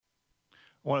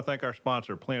I want to thank our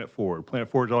sponsor, Planet Ford. Planet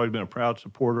Ford has always been a proud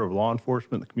supporter of law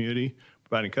enforcement in the community,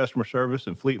 providing customer service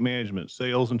and fleet management,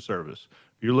 sales, and service.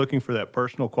 If you're looking for that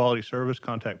personal quality service,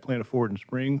 contact Planet Ford in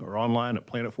Spring or online at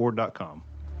planetford.com.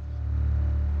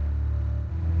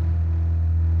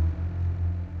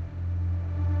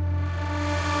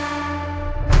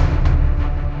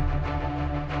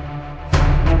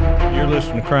 You're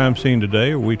listening to Crime Scene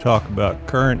Today, where we talk about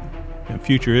current and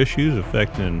future issues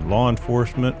affecting law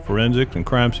enforcement, forensics, and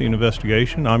crime scene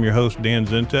investigation. I'm your host, Dan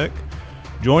Zintek.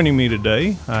 Joining me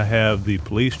today, I have the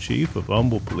police chief of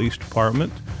Humble Police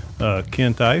Department,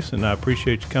 Ken Tice, and I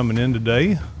appreciate you coming in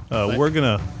today. We're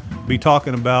going to be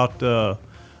talking about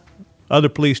other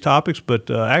police topics, but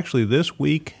actually this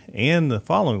week and the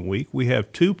following week, we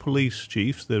have two police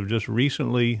chiefs that have just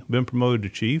recently been promoted to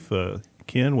chief.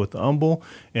 Ken with Humble,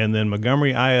 and then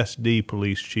Montgomery ISD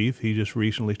police chief. He just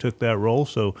recently took that role.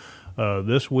 So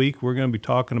this week we're going to be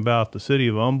talking about the city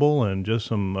of Humble and just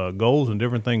some goals and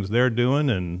different things they're doing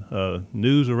and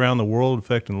news around the world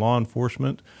affecting law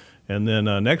enforcement. And then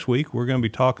next week we're going to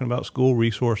be talking about school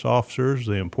resource officers,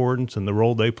 the importance and the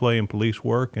role they play in police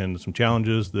work, and some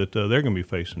challenges that they're going to be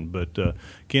facing. But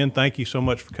Ken, thank you so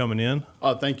much for coming in.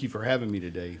 Thank you for having me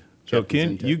today. So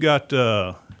Ken,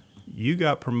 you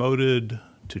got promoted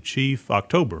to chief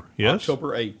October, yes?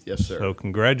 October 8th, yes, sir. So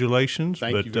congratulations.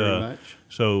 Thank you very much.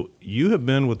 So you have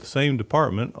been with the same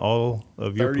department all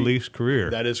of your police career.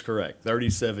 That is correct,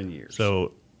 37 years.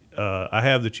 So I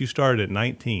have that you started at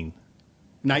 19.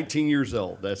 19 years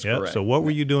old, that's correct. So what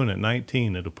were you doing at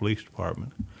 19 at the police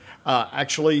department?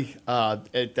 Actually,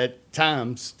 at that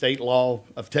time, state law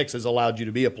of Texas allowed you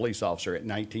to be a police officer at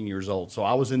 19 years old. So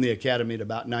I was in the academy at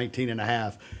about 19 and a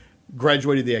half.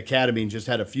 Graduated the academy and just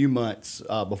had a few months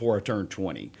before I turned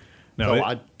 20.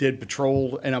 I did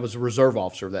patrol, and I was a reserve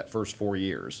officer that first 4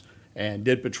 years, and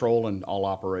did patrol in all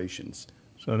operations.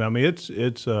 So I mean,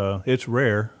 it's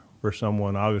rare for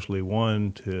someone, obviously,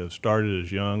 one, to have started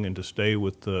as young and to stay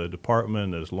with the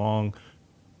department as long,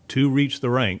 to reach the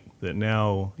rank that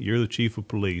now you're the chief of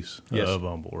police of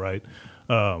Humble, right?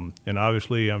 And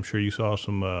obviously, I'm sure you saw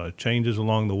some changes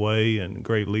along the way and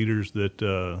great leaders that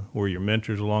were your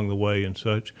mentors along the way and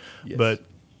such. Yes. But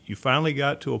you finally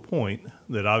got to a point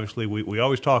that obviously we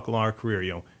always talk along our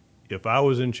career, if I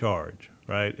was in charge,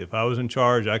 right? If I was in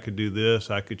charge, I could do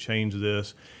this, I could change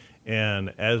this.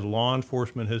 And as law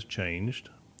enforcement has changed,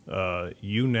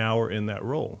 you now are in that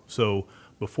role. So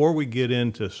before we get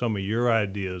into some of your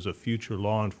ideas of future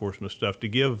law enforcement stuff, to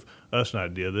give us an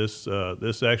idea, this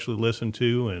actually listened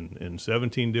to in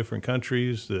 17 different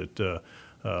countries that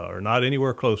are not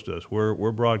anywhere close to us.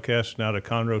 We're broadcasting out of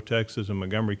Conroe, Texas, and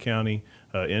Montgomery County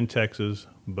in Texas.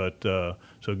 But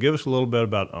so give us a little bit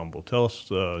about Humble. Tell us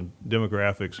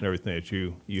demographics and everything that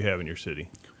you have in your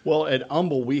city. Well, at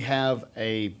Humble, we have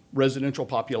a residential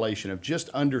population of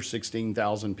just under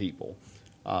 16,000 people.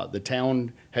 The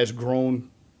town has grown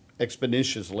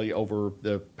exponentially over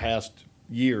the past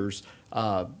years.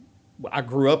 I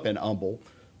grew up in Humble.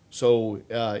 So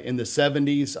in the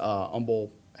 70s,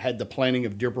 Humble had the planning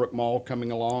of Deerbrook Mall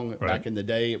coming along. Right. Back in the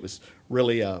day, it was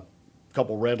really a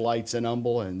couple red lights in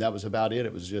Humble, and that was about it.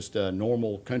 It was just a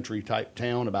normal country-type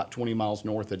town about 20 miles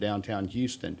north of downtown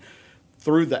Houston.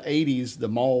 Through the 80s, the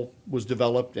mall was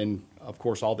developed, and, of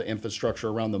course, all the infrastructure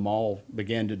around the mall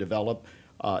began to develop.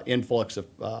 Influx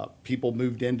of people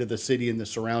moved into the city and the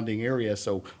surrounding area,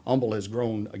 so Humble has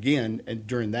grown again. And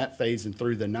during that phase and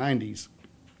through the 90s,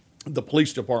 the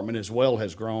police department as well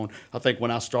has grown. I think when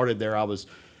I started there, I was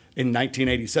in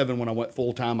 1987 when I went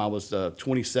full-time, I was the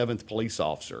 27th police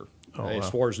officer. As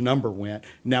far as number went.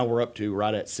 Now we're up to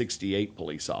right at 68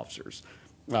 police officers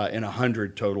and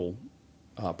 100 total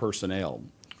personnel.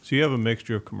 So you have a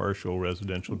mixture of commercial,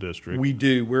 residential district. We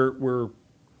do. We're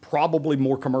probably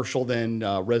more commercial than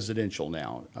residential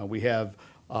now. We have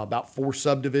about 4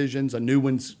 subdivisions. A new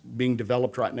one's being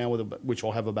developed right now, which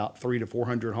will have about 300 to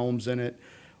 400 homes in it.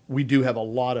 We do have a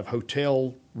lot of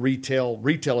hotel, retail.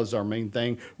 Retail is our main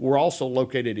thing. We're also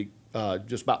located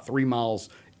just about 3 miles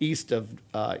east of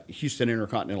Houston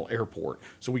Intercontinental Airport.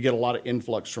 So we get a lot of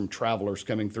influx from travelers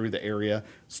coming through the area,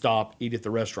 stop, eat at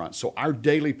the restaurant. So our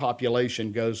daily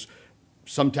population goes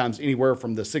sometimes anywhere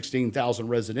from the 16,000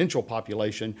 residential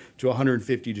population to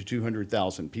 150 to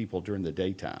 200,000 people during the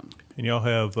daytime. And y'all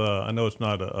have, I know it's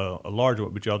not a large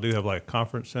one, but y'all do have like a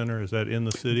conference center. Is that in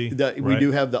the city? We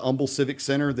do have the Humble Civic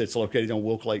Center that's located on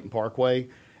Will Clayton Parkway.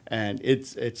 And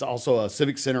it's also a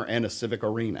civic center and a civic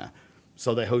arena.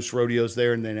 So they host rodeos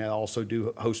there, and then they also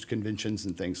do host conventions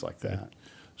and things like that.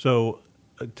 So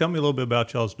tell me a little bit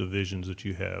about y'all's divisions that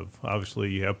you have. Obviously,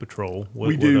 you have patrol.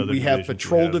 We do. We have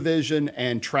patrol division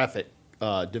and traffic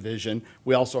division.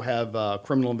 We also have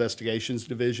criminal investigations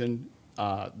division,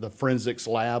 the forensics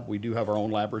lab. We do have our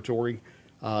own laboratory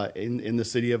in the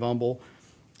city of Humble.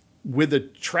 With the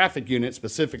traffic unit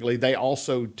specifically, they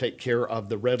also take care of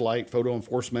the red light photo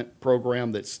enforcement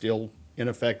program that's still in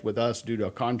effect with us due to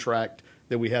a contract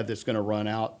that we have that's going to run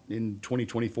out in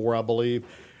 2024, I believe.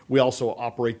 We also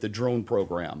operate the drone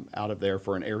program out of there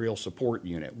for an aerial support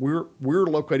unit. We're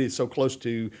located so close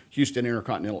to Houston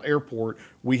Intercontinental Airport,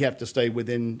 we have to stay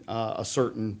within a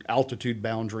certain altitude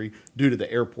boundary due to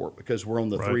the airport because we're on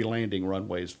the Right. 3 landing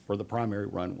runways for the primary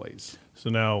runways.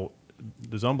 So now,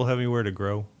 does Humble have anywhere to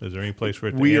grow? Is there any place for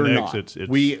it to We are annex? not. It's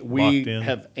we locked in?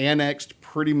 have annexed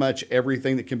pretty much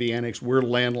everything that can be annexed. We're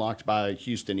landlocked by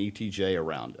Houston ETJ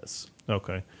around us.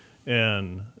 Okay.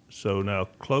 And so now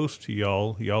close to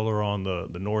y'all are on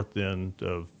the north end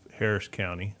of Harris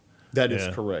County. That is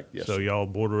Yeah. correct, yes. So y'all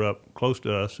border up close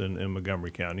to us in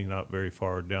Montgomery County, not very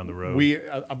far down the road.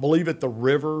 I believe at the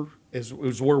river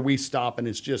is where we stop, and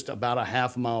it's just about a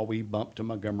half mile we bump to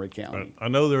Montgomery County. I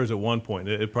know there was at one point,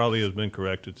 it probably has been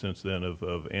corrected since then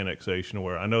of annexation,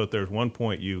 where I know that there's one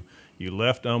point you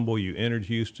left Humble, you entered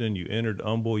Houston, you entered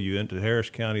Humble, you entered Harris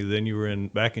County, then you were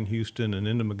back in Houston and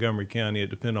into Montgomery County. It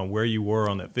depended on where you were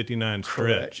on that 59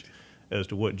 stretch Correct. as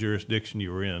to what jurisdiction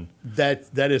you were in.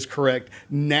 That is correct.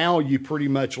 Now you pretty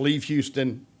much leave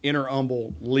Houston, enter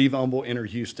Humble, leave Humble, enter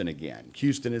Houston again.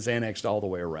 Houston is annexed all the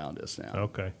way around us now.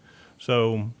 Okay.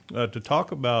 So to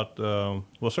talk about,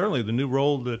 well, certainly the new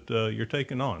role that you're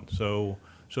taking on. So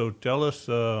tell us,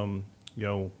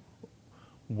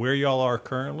 where y'all are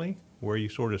currently, where you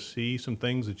sort of see some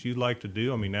things that you'd like to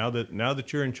do. I mean, now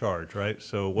that you're in charge, right?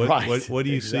 So what do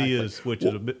you see Exactly. which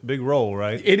is a big role,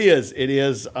 right? It is,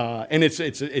 and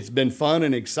it's been fun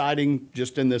and exciting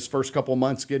just in this first couple of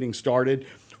months getting started.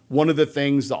 One of the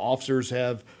things the officers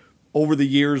have over the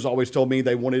years always told me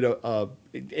they wanted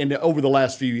and over the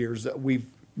last few years that we've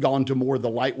gone to more of the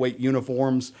lightweight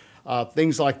uniforms,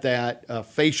 things like that.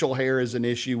 Facial hair is an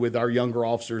issue with our younger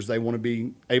officers. They want to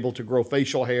be able to grow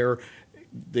facial hair,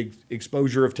 the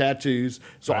exposure of tattoos.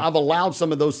 So Right. I've allowed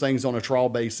some of those things on a trial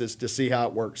basis to see how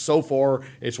it works. So far,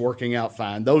 it's working out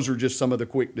fine. Those are just some of the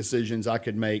quick decisions I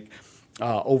could make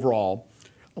overall.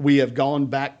 We have gone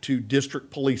back to district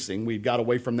policing. We got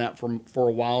away from that for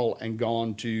a while and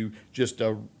gone to just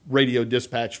a radio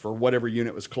dispatch for whatever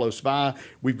unit was close by.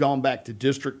 We've gone back to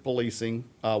district policing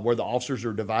where the officers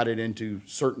are divided into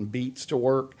certain beats to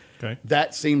work. Okay.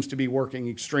 That seems to be working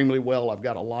extremely well. I've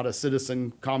got a lot of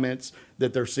citizen comments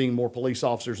that they're seeing more police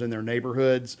officers in their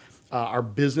neighborhoods. Our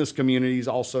business communities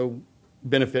also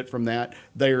benefit from that.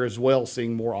 They are as well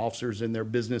seeing more officers in their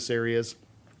business areas.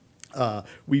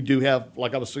 We do have,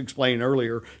 like I was explaining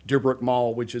earlier, Deerbrook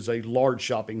Mall, which is a large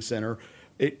shopping center.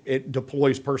 It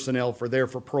deploys personnel for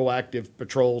proactive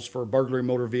patrols for burglary,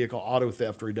 motor vehicle, auto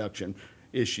theft reduction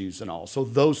issues and all. So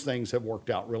those things have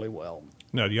worked out really well.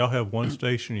 Now, do y'all have one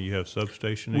station or you have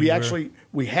substation? We anywhere?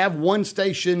 we have one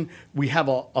station. We have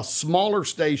a smaller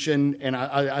station, and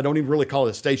I don't even really call it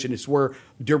a station. It's where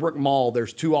Deerbrook Mall,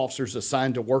 there's 2 officers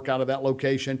assigned to work out of that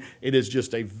location. It is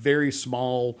just a very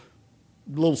small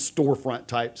little storefront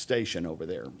type station over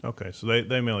there. Okay, so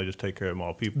they mainly just take care of them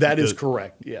all. People. That is because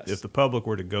correct, yes. If the public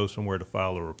were to go somewhere to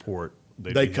file a report,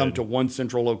 They come to one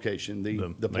central location, the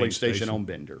main police station station. on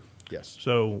Bender. Yes.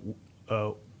 So,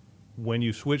 when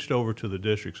you switched over to the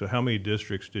district, so how many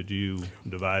districts did you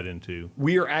divide into?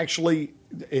 We are actually,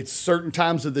 it's certain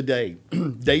times of the day.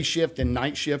 Day shift and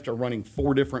night shift are running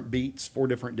 4 different beats, 4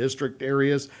 different district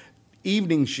areas.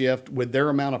 Evening shift, with their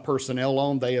amount of personnel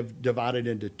on, they have divided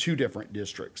into 2 different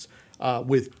districts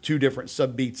with 2 different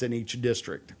sub-beats in each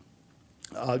district.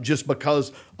 Just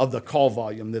because of the call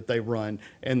volume that they run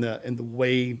and the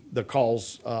way the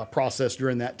calls process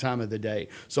during that time of the day.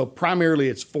 So primarily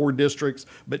it's 4 districts,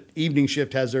 but evening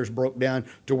shift has theirs broke down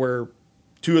to where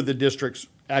 2 of the districts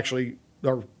actually,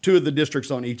 or 2 of the districts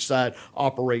on each side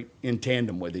operate in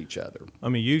tandem with each other. I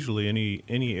mean, usually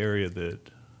any area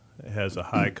that has a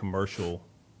high commercial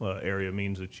area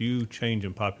means that you change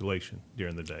in population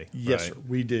during the day. Yes, right? sir,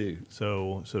 we do.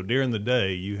 So during the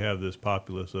day, you have this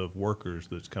populace of workers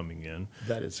that's coming in.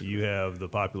 That is You have the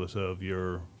populace of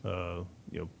your,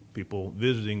 people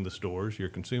visiting the stores, your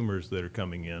consumers that are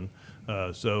coming in.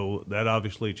 So that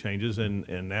obviously changes,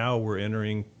 and now we're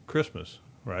entering Christmas,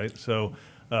 right? So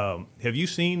have you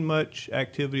seen much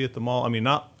activity at the mall? I mean,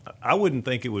 I wouldn't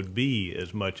think it would be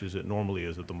as much as it normally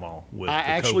is at the mall with I the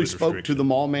actually COVID spoke to the restrictions.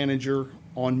 mall manager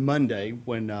on Monday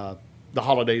when the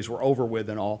holidays were over with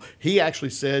and all. He actually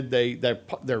said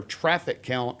their traffic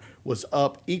count was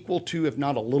up equal to, if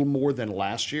not a little more than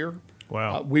last year.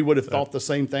 Wow. We would have thought the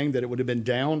same thing, that it would have been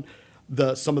down.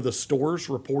 Some of the stores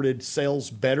reported sales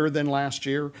better than last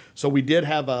year. So we did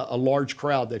have a large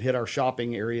crowd that hit our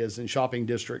shopping areas and shopping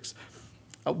districts.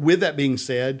 With that being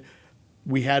said,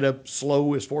 we had a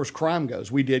slow as far as crime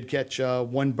goes. We did catch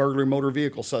one burglary motor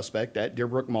vehicle suspect at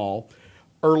Deerbrook Mall.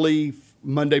 Early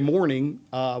Monday morning,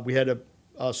 we had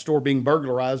a store being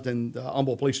burglarized, and the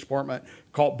Humboldt Police Department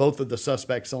caught both of the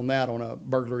suspects on that on a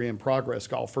burglary in progress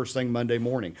call first thing Monday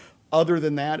morning. Other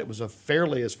than that, it was a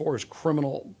fairly, as far as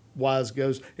criminal wise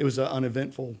goes, it was an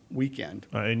uneventful weekend.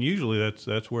 And usually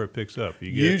that's where it picks up.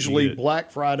 Usually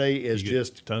Black Friday is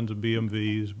just tons of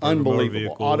BMVs,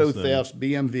 unbelievable. Auto thefts,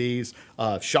 BMVs,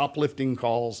 shoplifting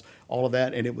calls, all of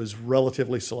that, and it was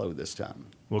relatively slow this time.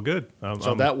 Well, good.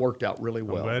 So that worked out really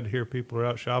well. I'm glad to hear people are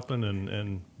out shopping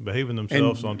and behaving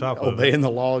themselves on top of it. Obeying the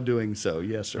law, doing so.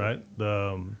 Yes, sir.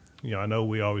 Right. I know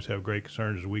we always have great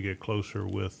concerns as we get closer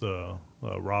with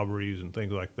robberies and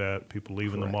things like that. People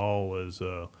leaving the mall as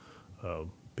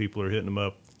people are hitting them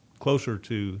up closer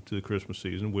to the Christmas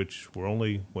season, which we're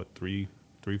only, 4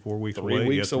 weeks away? 3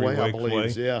 weeks away, I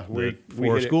believe. Yeah.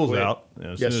 Before school's out.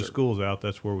 As Yes, soon as sir. school's out,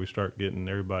 that's where we start getting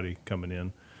everybody coming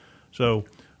in. So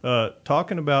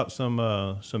talking about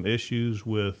some issues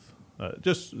with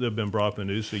just that have been brought up in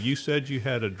the news. So you said you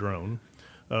had a drone.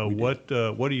 What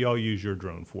do y'all use your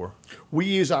drone for? We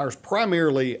use ours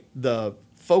primarily, the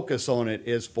focus on it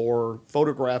is for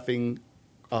photographing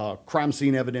crime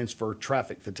scene evidence for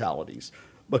traffic fatalities,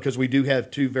 because we do have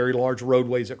two very large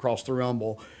roadways that cross through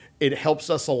Humble. It helps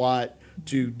us a lot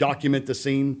to document the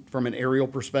scene from an aerial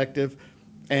perspective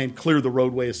and clear the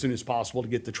roadway as soon as possible to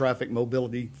get the traffic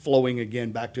mobility flowing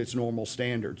again back to its normal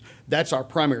standards. That's our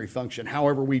primary function.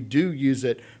 However, we do use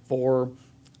it for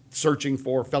searching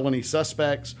for felony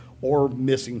suspects or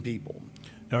missing people.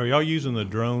 Now, are y'all using the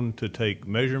drone to take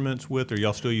measurements with, or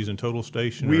y'all still using Total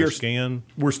Station We or are- Scan?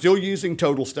 We're still using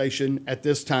Total Station at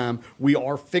this time. We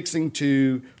are fixing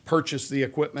to purchase the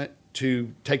equipment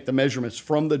to take the measurements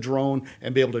from the drone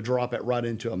and be able to drop it right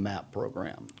into a map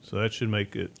program. So that should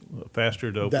make it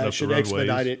faster to open That up should the roadways.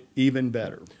 expedite it even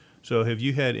better. So have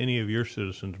you had any of your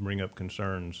citizens bring up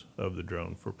concerns of the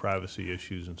drone for privacy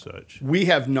issues and such? We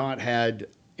have not had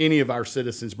any of our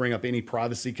citizens bring up any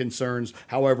privacy concerns.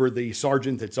 However, the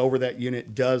sergeant that's over that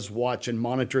unit does watch and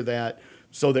monitor that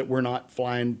so that we're not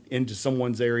flying into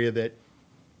someone's area that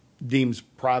deems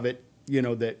private,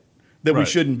 that we Right.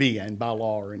 shouldn't be in by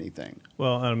law or anything.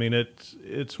 Well, I mean, it's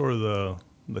sort of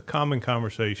the common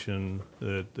conversation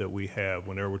that we have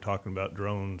whenever we're talking about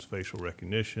drones, facial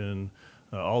recognition,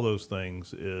 all those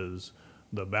things, is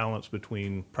the balance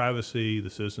between privacy,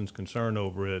 the citizen's concern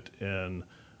over it, and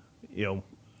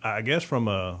I guess from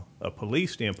a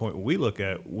police standpoint, when we look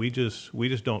at, we just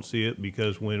don't see it,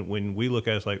 because when we look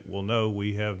at it, it's like, well, no,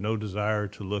 we have no desire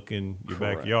to look in your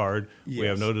Correct. backyard. We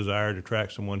have Yes. no desire to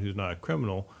track someone who's not a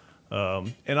criminal.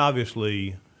 And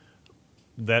obviously,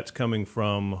 that's coming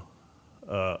from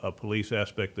a police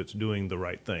aspect that's doing the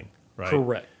right thing, right?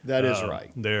 Correct. That is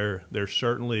right. There's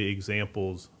certainly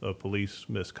examples of police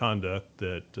misconduct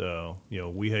that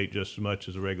we hate just as much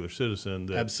as a regular citizen.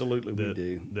 Absolutely, we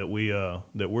do.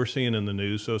 That we're seeing in the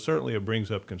news. So certainly it brings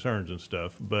up concerns and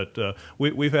stuff. But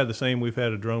we've had the same. We've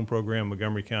had a drone program in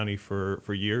Montgomery County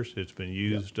for years. It's been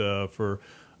used for.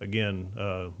 Again,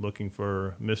 looking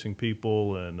for missing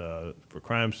people and for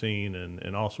crime scene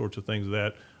and all sorts of things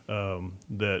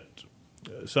that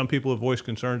some people have voiced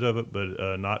concerns of it,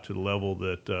 but not to the level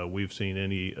that we've seen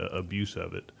any abuse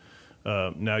of it.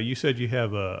 Now, you said you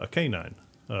have a K9.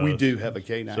 We do have a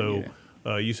K9 So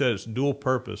unit. you said it's dual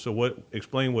purpose. So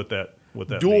explain what that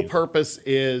Dual means. purpose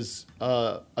is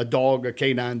a dog, a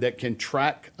K9, that can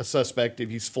track a suspect if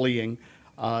he's fleeing.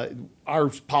 Our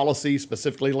policy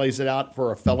specifically lays it out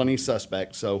for a felony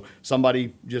suspect. So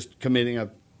somebody just committing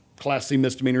a Class C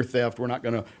misdemeanor theft, we're not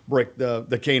going to break the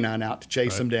K9 out to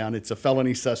chase them down. It's a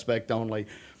felony suspect only.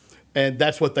 And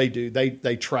that's what they do.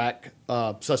 They track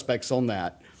suspects on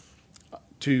that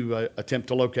to attempt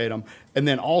to locate them. And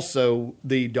then also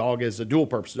the dog is a dual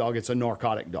purpose dog. It's a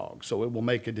narcotic dog. So it will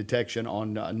make a detection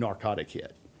on a narcotic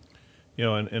hit.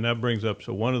 And that brings up,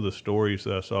 so one of the stories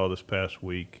that I saw this past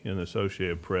week in the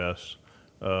Associated Press,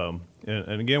 and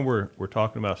again, we're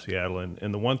talking about Seattle,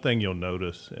 and the one thing you'll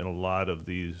notice in a lot of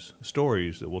these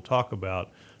stories that we'll talk about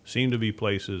seem to be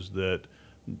places that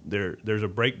there's a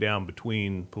breakdown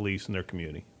between police and their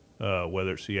community.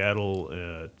 Whether it's Seattle,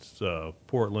 it's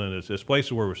Portland, it's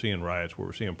places where we're seeing riots, where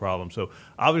we're seeing problems. So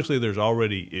obviously there's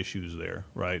already issues there,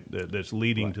 right, that's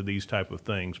leading to these type of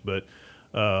things. But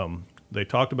they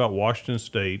talked about Washington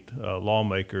State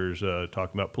lawmakers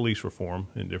talking about police reform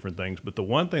and different things. But the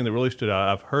one thing that really stood out,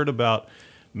 I've heard about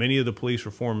many of the police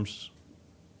reforms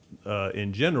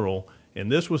in general,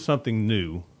 and this was something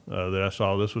new that I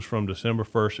saw. This was from December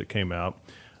 1st. It came out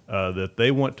that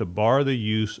they want to bar the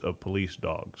use of police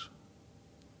dogs.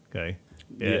 Okay.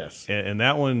 Yes. And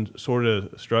that one sort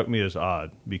of struck me as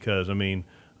odd because, I mean,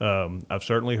 I've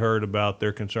certainly heard about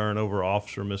their concern over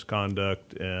officer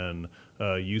misconduct and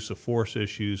use of force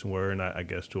issues, where, and I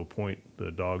guess to a point,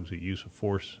 the dog's a use of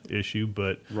force issue.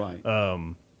 But Right.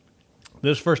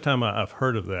 this is the first time I've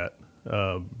heard of that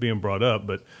being brought up.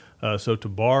 But so to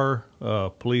bar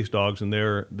police dogs, and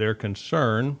their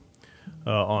concern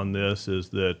on this is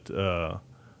that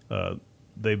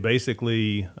they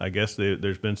basically, I guess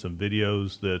there's been some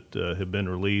videos that have been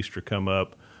released or come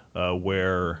up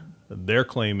where they're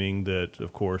claiming that,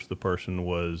 of course, the person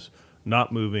was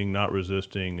not moving, not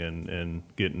resisting, and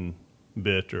getting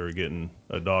bit or getting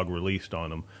a dog released on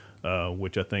them,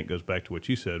 which I think goes back to what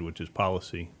you said, which is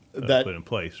policy put in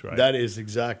place, right? That is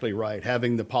exactly right.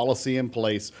 Having the policy in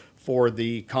place for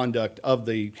the conduct of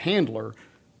the handler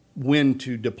when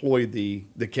to deploy the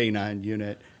K-9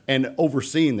 unit and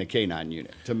overseeing the K-9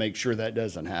 unit to make sure that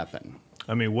doesn't happen.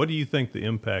 I mean, what do you think the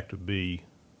impact would be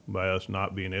by us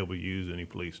not being able to use any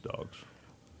police dogs?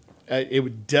 It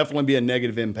would definitely be a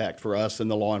negative impact for us in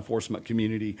the law enforcement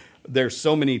community. There's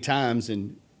so many times,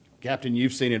 and Captain,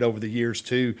 you've seen it over the years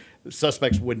too,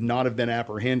 suspects would not have been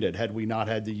apprehended had we not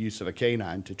had the use of a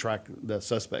K-9 to track the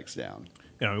suspects down.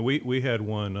 Yeah, I mean, we had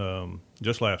one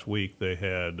just last week. They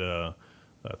had, I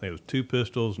think it was 2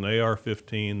 pistols, an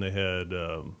AR-15. They had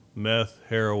meth,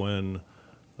 heroin,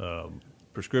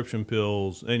 prescription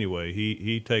pills. Anyway,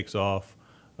 he takes off.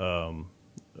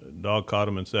 Dog caught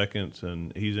him in seconds,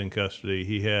 and he's in custody.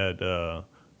 He had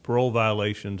parole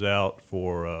violations out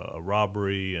for a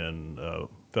robbery and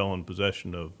felon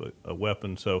possession of a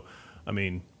weapon. So, I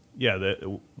mean, yeah,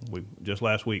 we just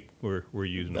last week we're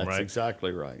using them, right? That's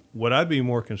exactly right. What I'd be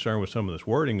more concerned with some of this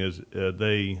wording is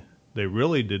they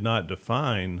really did not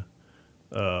define,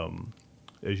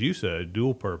 as you said,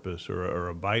 dual purpose or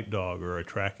a bite dog or a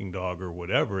tracking dog or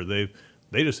whatever. They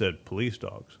just said police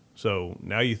dogs. So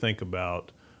now you think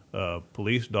about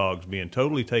police dogs being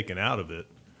totally taken out of it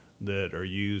that are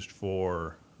used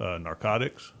for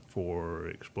narcotics, for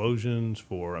explosions,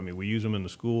 I mean, we use them in the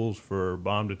schools for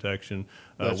bomb detection.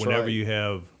 Whenever right. you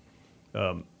have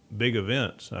big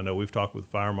events, I know we've talked with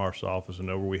the fire marshal's office, and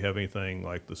whenever we have anything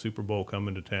like the Super Bowl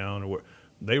coming to town,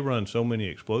 they run so many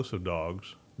explosive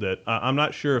dogs that I'm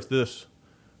not sure if this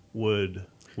would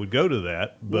go to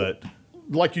that, but.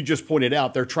 Like you just pointed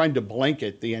out, they're trying to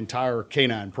blanket the entire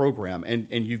K-9 program, and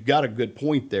you've got a good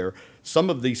point there. Some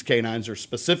of these K-9s are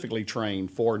specifically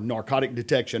trained for narcotic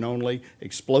detection only,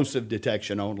 explosive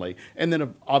detection only, and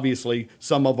then obviously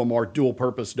some of them are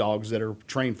dual-purpose dogs that are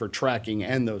trained for tracking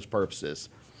and those purposes.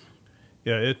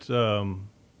 Yeah, it's so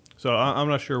I'm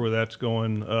not sure where that's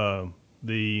going.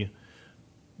 The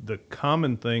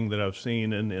common thing that I've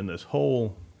seen in this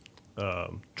whole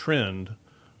trend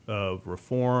of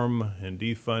reform and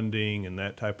defunding and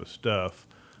that type of stuff,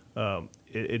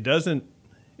 it doesn't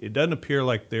appear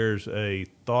like there's a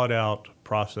thought out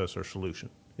process or solution.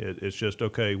 It's just,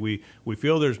 okay, we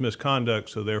feel there's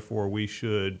misconduct, so therefore we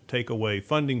should take away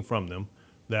funding from them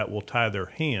that will tie their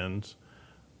hands.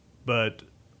 But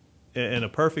and a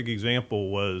perfect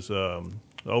example was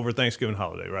over Thanksgiving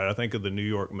holiday, right? I think of the New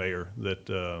York mayor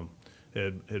that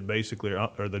had basically,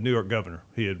 or the New York governor,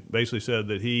 he had basically said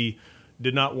that he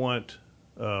did not want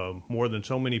more than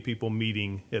so many people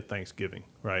meeting at Thanksgiving,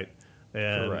 right?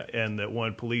 Correct. And that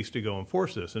wanted police to go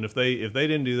enforce this. And if they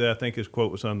didn't do that, I think his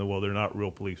quote was something, well, they're not real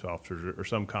police officers or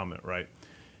some comment, right?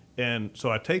 And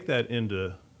so I take that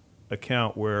into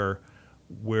account where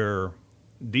we're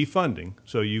defunding.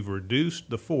 So you've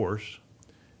reduced the force,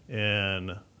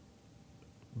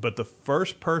 but the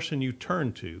first person you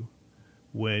turn to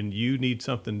when you need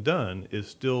something done is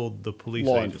still the police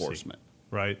Law agency, enforcement.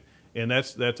 right? And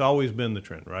that's always been the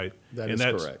trend, right? That's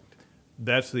correct.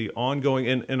 That's the ongoing,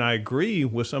 and I agree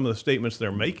with some of the statements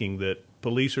they're making that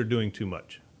police are doing too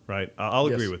much, right? I'll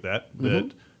Yes. agree with that,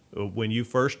 that when you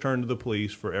first turn to the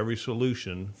police for every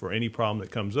solution for any problem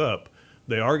that comes up,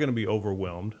 they are going to be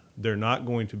overwhelmed. They're not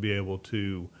going to be able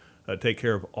to take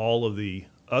care of all of the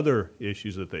other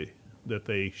issues that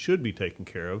they should be taking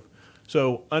care of.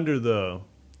 So under the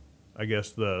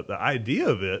idea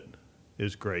of it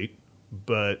is great,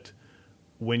 but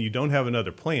when you don't have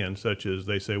another plan, such as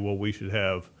they say, well, we should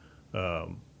have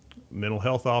mental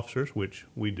health officers, which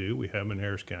we do. We have them in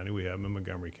Harris County. We have them in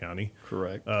Montgomery County.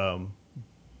 Correct.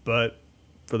 But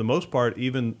for the most part,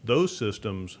 even those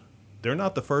systems, they're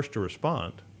not the first to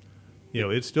respond.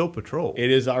 It's still patrol. It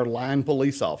is our line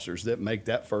police officers that make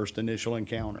that first initial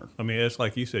encounter. I mean, it's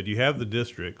like you said, you have the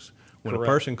districts When Correct.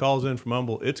 a person calls in from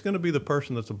Humble, it's going to be the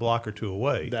person that's a block or two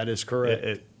away. That is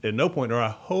correct. At no point, or I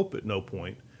hope at no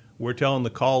point, we're telling the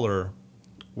caller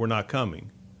we're not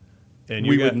coming. And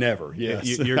We would never,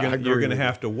 yes. You're I agree going to with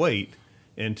have to wait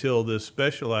until this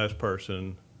specialized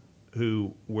person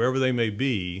who, wherever they may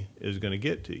be, is going to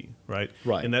get to you, right?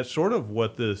 Right. And that's sort of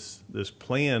what this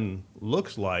plan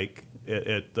looks like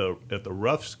at the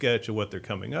rough sketch of what they're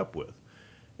coming up with.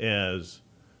 As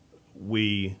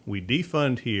we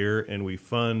defund here and we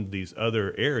fund these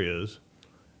other areas,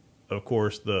 of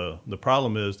course, the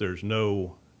problem is there's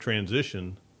no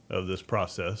transition of this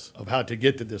process. Of how to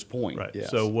get to this point. Right. Yes.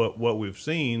 So what we've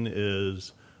seen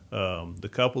is the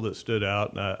couple that stood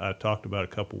out, and I talked about a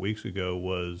couple weeks ago,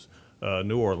 was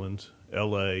New Orleans,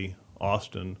 L.A.,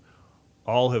 Austin,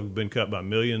 all have been cut by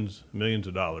millions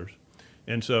of dollars.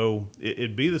 And so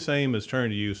it'd be the same as turning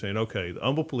to you saying, okay, the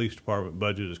Humble Police Department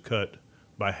budget is cut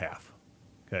by half,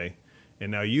 okay?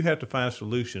 And now you have to find a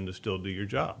solution to still do your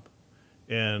job.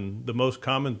 And the most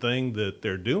common thing that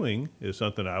they're doing is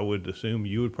something I would assume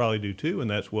you would probably do too, and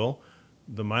that's, well,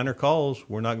 the minor calls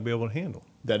we're not going to be able to handle.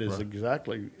 That is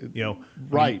exactly, You know,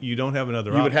 right. You don't have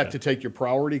another You would have option. to take your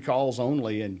priority calls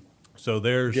only and So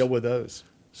there's deal with those.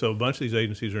 So a bunch of these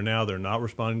agencies are now, they're not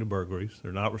responding to burglaries,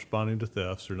 they're not responding to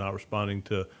thefts, they're not responding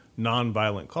to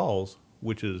nonviolent calls,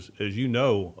 which is, as you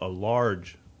know, a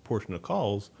large portion of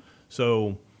calls.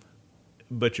 So,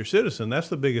 but your citizen, that's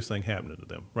the biggest thing happening to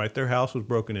them, right? Their house was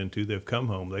broken into, they've come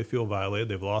home, they feel violated,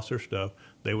 they've lost their stuff.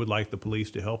 They would like the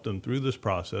police to help them through this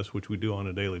process, which we do on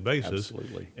a daily basis.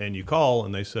 Absolutely. And you call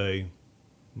and they say,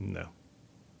 no,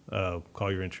 call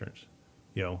your insurance,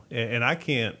 you know, and I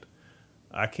can't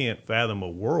fathom a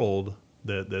world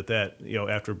that you know,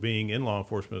 after being in law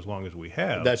enforcement as long as we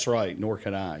have. That's right. Nor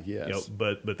can I. Yes. You know,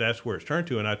 but that's where it's turned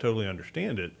to, and I totally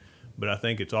understand it. But I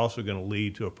think it's also going to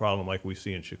lead to a problem like we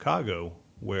see in Chicago,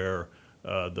 where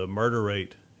the murder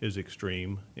rate is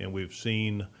extreme, and we've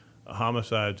seen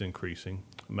homicides increasing.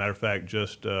 Matter of fact,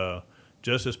 just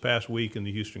this past week in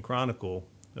the Houston Chronicle,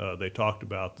 they talked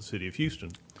about the city of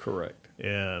Houston. Correct.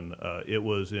 And it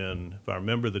was in, if I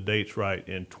remember the dates right,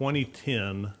 in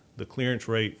 2010, the clearance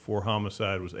rate for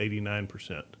homicide was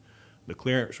 89%. The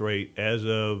clearance rate as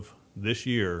of this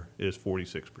year is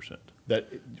 46%. That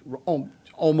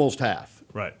almost half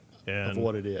Right. of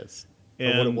what it is, or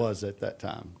and- what it was at that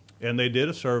time. And they did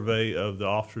a survey of the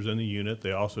officers in the unit.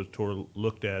 They also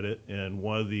looked at it, and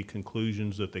one of the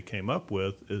conclusions that they came up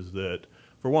with is that,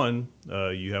 for one,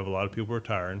 you have a lot of people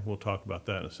retiring. We'll talk about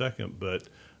that in a second. But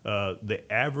the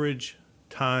average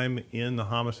time in the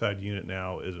homicide unit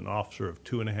now is an officer of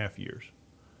 2.5 years.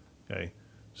 Okay,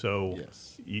 so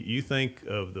Yes. you think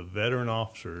of the veteran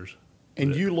officers.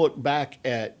 And you look back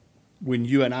at when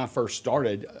you and I first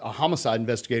started, a homicide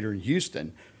investigator in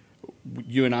Houston,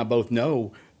 you and I both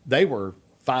know they were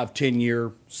 5-10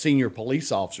 year senior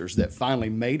police officers that finally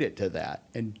made it to that.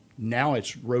 And now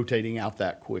it's rotating out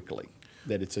that quickly,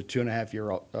 that it's a 2.5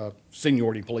 year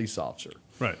seniority police officer.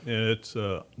 Right, and it's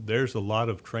there's a lot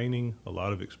of training, a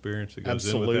lot of experience that goes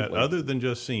in with that, Absolutely. other than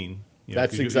just scene. You know,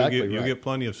 That's 'cause you exactly get, You right. get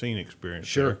plenty of scene experience.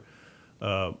 Sure.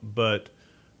 there. But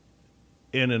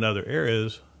in other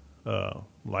areas,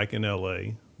 like in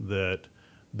L.A., that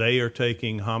they are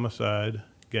taking homicide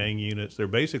gang units. They're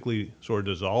basically sort of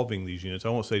dissolving these units. I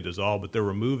won't say dissolve, but they're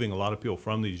removing a lot of people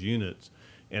from these units,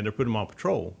 and they're putting them on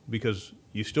patrol because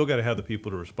you still got to have the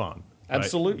people to respond. Right?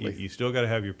 Absolutely. You still got to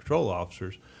have your patrol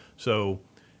officers. So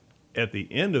at the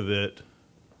end of it,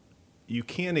 you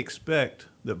can't expect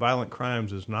that violent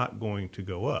crimes is not going to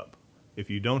go up if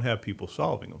you don't have people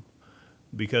solving them.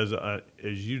 Because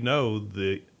as you know,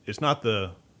 it's not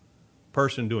the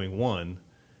person doing one,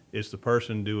 it's the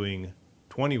person doing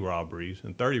 20 robberies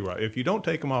and 30 robberies. If you don't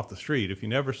take them off the street, if you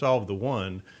never solve the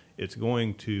one, it's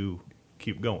going to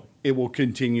keep going. It will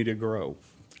continue to grow.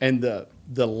 And the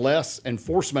less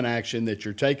enforcement action that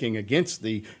you're taking against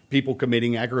the people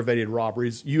committing aggravated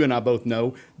robberies, you and I both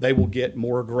know they will get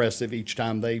more aggressive each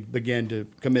time they begin to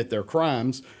commit their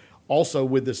crimes. Also,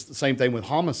 with this, the same thing with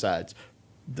homicides.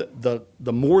 The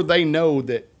more they know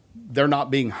that they're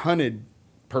not being hunted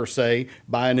per se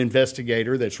by an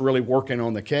investigator that's really working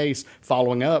on the case,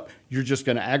 following up, you're just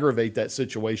going to aggravate that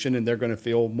situation, and they're going to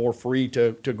feel more free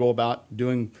to go about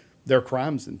doing their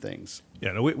crimes and things.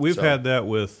 Yeah, no, we've So- had that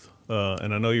with,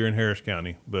 and I know you're in Harris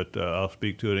County, but I'll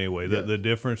speak to it anyway. Yeah. The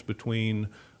difference between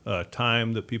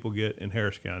time that people get in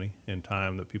Harris County and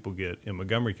time that people get in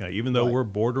Montgomery County, even though Right. we're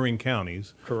bordering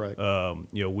counties. Correct.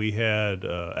 You know, we had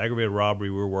aggravated robbery.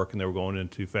 We were working. They were going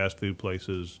into fast food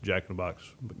places, Jack in the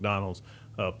Box, McDonald's,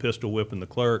 pistol whipping the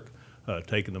clerk,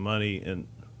 taking the money, and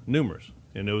numerous.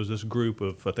 And there was this group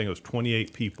of, I think it was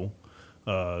 28 people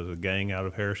the gang out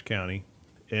of Harris County.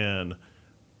 And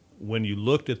when you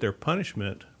looked at their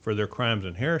punishment for their crimes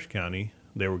in Harris County,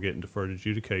 they were getting deferred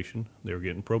adjudication, they were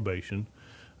getting probation,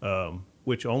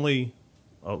 which only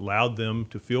allowed them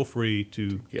to feel free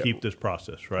to keep this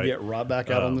process, right? Get right back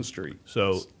out on the street.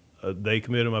 So they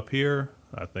commit them up here.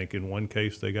 I think in one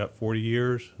case they got 40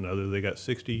 years, another they got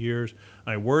 60 years.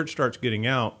 I mean, word starts getting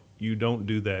out, you don't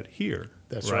do that here.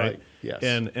 That's right. Yes.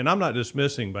 And I'm not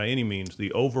dismissing by any means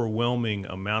the overwhelming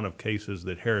amount of cases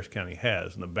that Harris County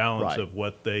has and the balance of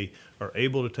what they are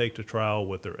able to take to trial,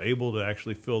 what they're able to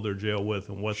actually fill their jail with,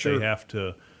 and what they have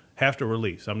to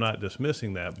release. I'm not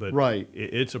dismissing that, but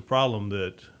it's a problem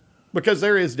that because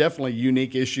there is definitely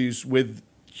unique issues with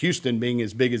Houston being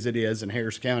as big as it is in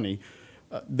Harris County.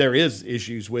 There is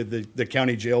issues with the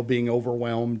county jail being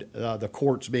overwhelmed, the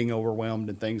courts being overwhelmed,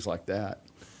 and things like that.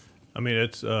 I mean,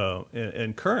 it's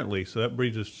and currently, so that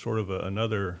brings us sort of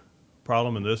another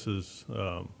problem, and this is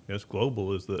it's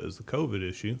global, is the COVID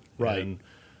issue, right? And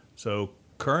so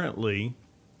currently,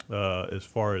 as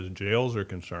far as jails are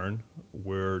concerned,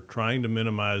 we're trying to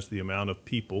minimize the amount of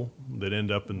people that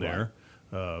end up in there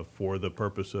for the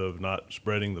purpose of not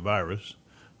spreading the virus,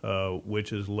 which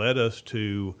has led us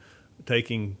to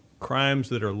taking crimes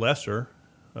that are lesser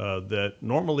that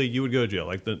normally you would go to jail,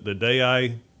 like the day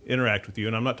I interact with you,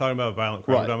 and I'm not talking about violent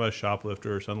crime, I'm talking about a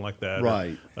shoplifter or something like that,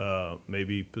 right? Or,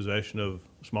 maybe possession of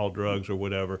small drugs or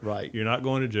whatever. Right. You're not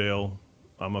going to jail.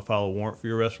 I'm gonna file a warrant for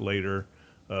your arrest later.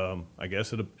 I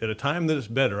guess at a time that it's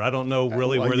better. I don't know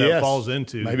really where that falls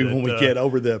into. Maybe that, when we get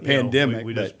over the pandemic,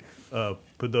 we just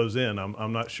put those in.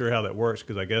 I'm not sure how that works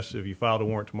because I guess if you filed a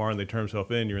warrant tomorrow and they turn themselves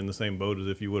in, you're in the same boat as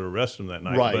if you would arrest them that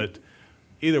night. Right. But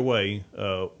either way,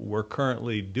 we're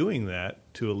currently doing that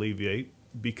to alleviate,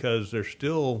 because there's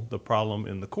still the problem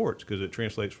in the courts because it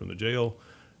translates from the jail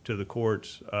to the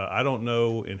courts. I don't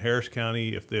know in Harris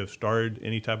County if they have started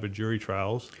any type of jury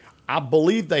trials. I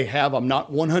believe they have. I'm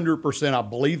not 100%. I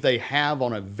believe they have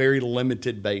on a very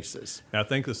limited basis. I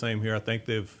think the same here. I think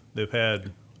they've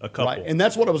had a couple. Right, and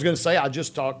that's what I was going to say. I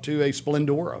just talked to a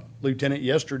Splendora lieutenant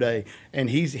yesterday, and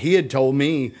he had told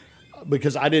me,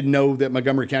 because I didn't know that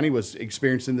Montgomery County was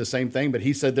experiencing the same thing, but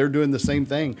he said they're doing the same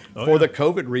thing for the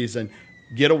COVID reason.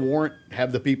 Get a warrant,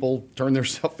 have the people turn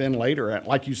themselves in later.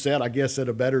 Like you said, I guess at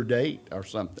a better date or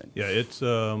something. Yeah, it's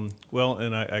well,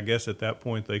 and I guess at that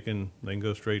point they can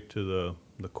go straight to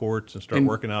the courts and start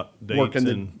working out dates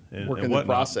working and the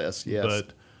process. Yes,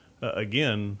 but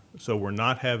again, so we're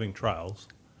not having trials,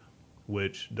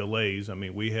 which delays. I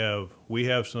mean, we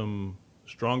have some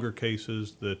stronger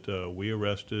cases that we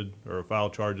arrested or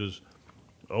filed charges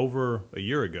over a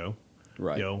year ago.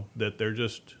 Right. You know, that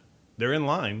they're in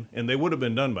line, and they would have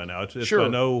been done by now. It's sure. I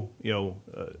know,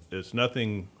 it's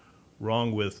nothing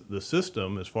wrong with the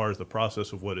system as far as the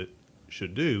process of what it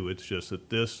should do. It's just that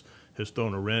this has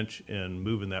thrown a wrench in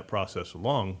moving that process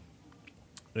along.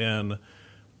 And,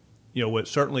 what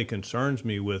certainly concerns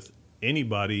me with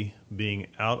anybody being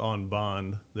out on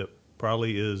bond that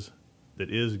probably is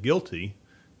guilty,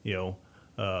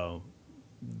 the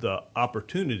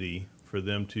opportunity for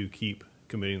them to keep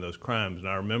committing those crimes. And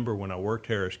I remember when I worked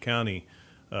Harris County,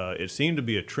 it seemed to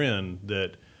be a trend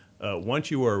that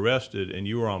once you were arrested and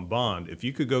you were on bond, if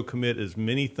you could go commit as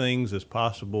many things as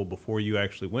possible before you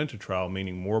actually went to trial,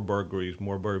 meaning more burglaries,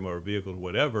 more buried motor vehicles,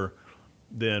 whatever,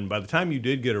 then by the time you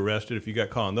did get arrested, if you got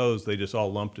caught on those, they just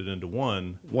all lumped it into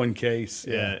one case.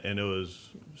 Yeah. And it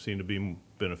seemed to be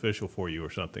beneficial for you or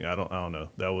something. I don't know.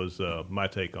 That was my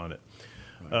take on it.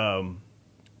 Right.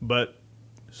 But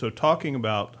so talking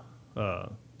about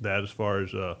that as far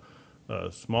as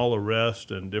small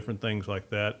arrest and different things like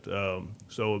that.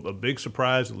 So a big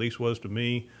surprise, at least was to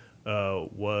me,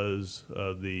 was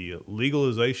the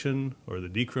legalization or the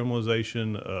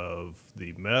decriminalization of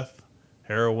the meth,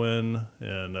 heroin,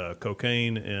 and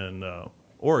cocaine in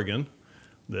Oregon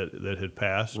that had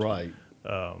passed. Right.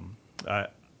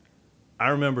 I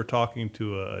remember talking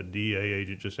to a DEA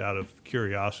agent just out of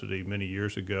curiosity many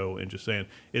years ago and just saying,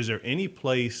 is there any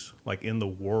place like in the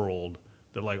world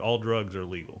that like all drugs are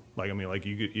legal? Like, I mean, like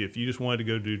if you just wanted to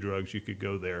go do drugs, you could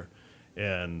go there.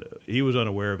 And he was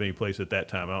unaware of any place at that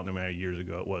time. I don't know how many years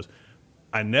ago it was.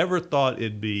 I never thought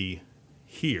it'd be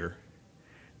here.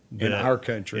 In our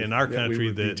country. In our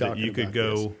country that you could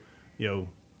go,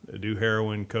 do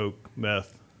heroin, coke,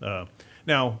 meth.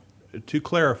 Now, to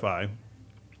clarify,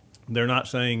 they're not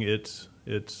saying it's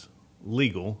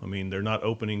legal. I mean, they're not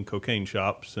opening cocaine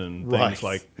shops and things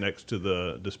like next to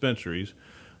the dispensaries,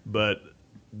 but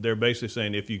they're basically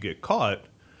saying if you get caught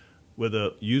with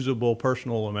a usable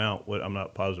personal amount, I'm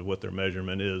not positive what their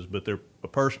measurement is, but they're a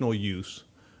personal use,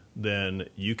 then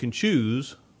you can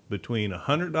choose between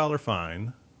 $100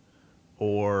 fine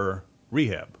or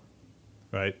rehab,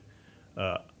 right?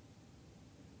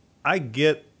 I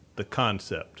get the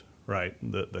concept, right?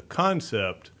 The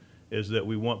concept is that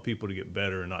we want people to get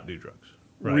better and not do drugs,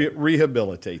 right?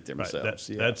 Rehabilitate Right.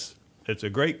 themselves. It's a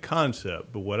great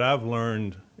concept, but what I've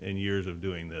learned in years of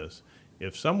doing this,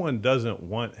 if someone doesn't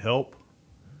want help,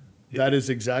 That is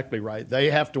exactly right.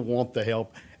 They have to want the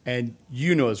help. And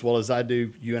you know as well as I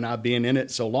do, you and I being in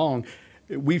it so long,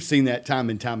 we've seen that time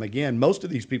and time again. Most of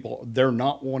these people, they're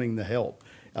not wanting the help.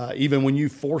 Even when you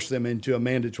force them into a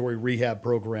mandatory rehab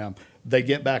program, they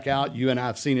get back out. You and I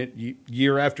have seen it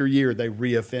year after year, they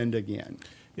reoffend again.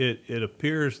 it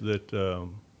appears that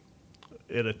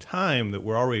at a time that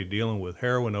we're already dealing with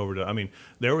heroin overdose. I mean,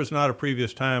 there was not a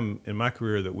previous time in my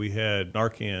career that we had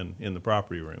Narcan in the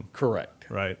property room, Correct.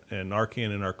 right? And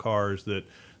Narcan in our cars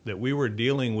that we were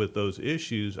dealing with those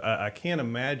issues. I can't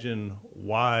imagine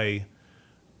why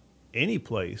any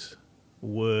place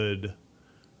would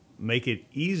make it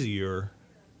easier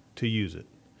to use it.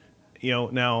 You know,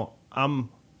 now I'm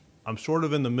sort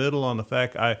of in the middle on the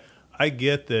fact I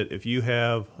get that if you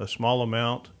have a small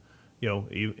amount, you know,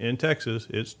 in Texas,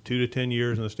 it's 2 to 10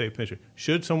 years in the state penitentiary.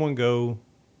 Should someone go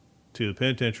to the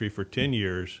penitentiary for 10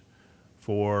 years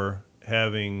for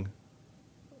having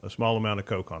a small amount of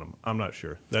coke on them? I'm not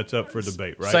sure. That's up for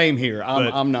debate, right? Same here.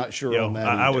 But, I'm not sure you know, on that.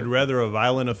 I would either. rather a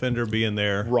violent offender be in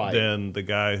there Right. than the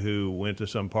guy who went to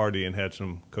some party and had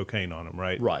some cocaine on him,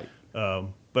 right? Right.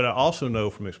 But I also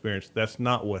know from experience that's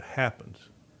not what happens.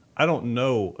 I don't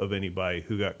know of anybody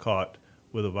who got caught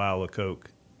with a vial of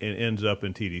coke and ends up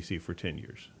in TDC for 10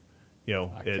 years. You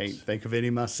know, I can't it's think of any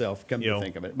myself, come you to know,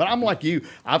 think of it. But I'm like you.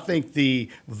 I think the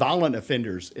violent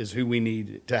offenders is who we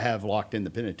need to have locked in the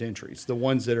penitentiaries. The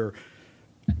ones that are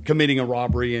committing a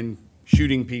robbery and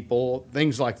shooting people,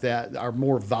 things like that, are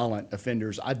more violent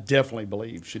offenders. I definitely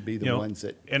believe should be the you know, ones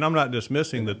that and I'm not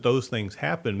dismissing that those things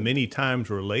happen many times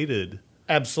related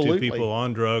absolutely. to people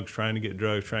on drugs, trying to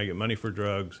get money for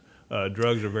drugs.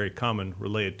 Drugs are very common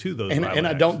related to those And violent I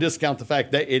acts. don't discount the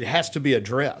fact that it has to be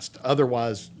addressed.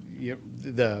 Otherwise,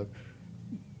 the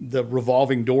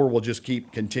revolving door will just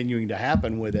keep continuing to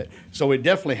happen with it. So it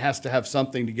definitely has to have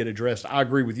something to get addressed. I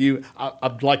agree with you.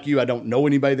 Like you, I don't know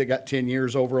anybody that got 10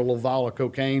 years over a little vial of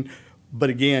cocaine. But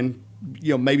again,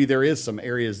 maybe there is some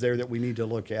areas there that we need to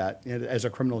look at as a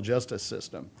criminal justice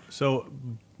system. So,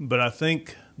 but I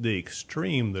think the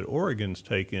extreme that Oregon's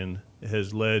taken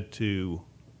has led to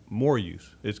more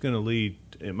use. It's going to lead,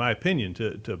 in my opinion,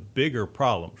 to bigger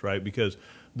problems, right? Because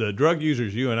the drug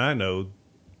users you and I know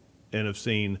and have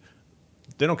seen,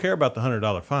 they don't care about the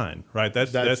 $100 fine, right?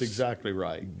 That's exactly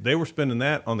right. They were spending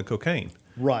that on the cocaine,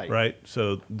 Right. right?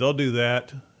 So they'll do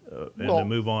that and Well, then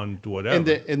move on to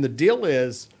whatever. And the deal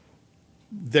is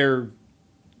they're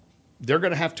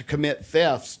going to have to commit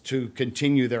thefts to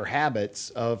continue their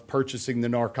habits of purchasing the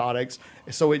narcotics.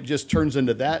 So it just turns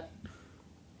into that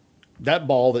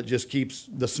ball that just keeps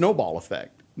the snowball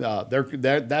effect.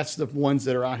 That's the ones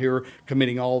that are out here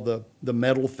committing all the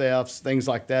metal thefts, things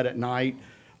like that at night,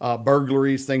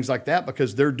 burglaries, things like that,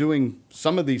 because they're doing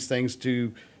some of these things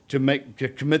to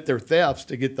commit their thefts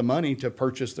to get the money to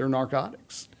purchase their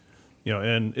narcotics. You know,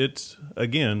 and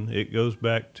it goes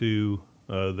back to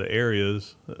the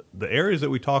areas that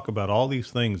we talk about all these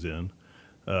things in,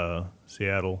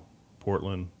 Seattle,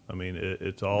 Portland. I mean,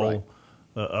 it's all Right.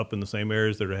 Up in the same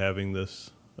areas that are having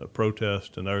this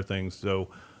protest and other things. So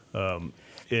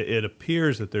it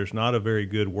appears that there's not a very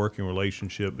good working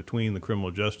relationship between the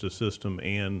criminal justice system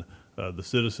and the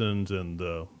citizens and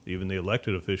even the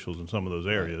elected officials in some of those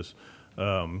areas.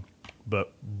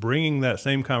 But bringing that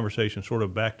same conversation sort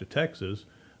of back to Texas,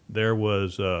 there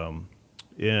was on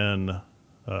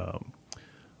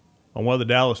one of the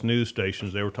Dallas news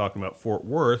stations, they were talking about Fort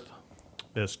Worth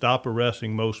has stopped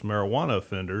arresting most marijuana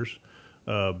offenders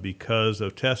because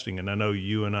of testing. And I know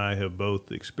you and I have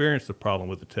both experienced the problem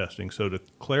with the testing. So to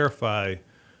clarify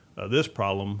this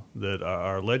problem that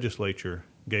our legislature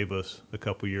gave us a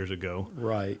couple years ago,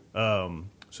 Right.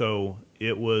 so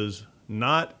it was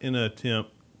not an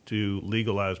attempt to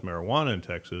legalize marijuana in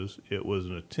Texas. It was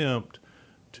an attempt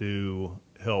to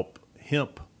help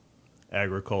hemp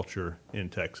agriculture in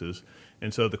Texas.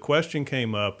 And so the question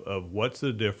came up of what's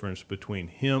the difference between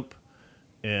hemp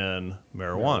and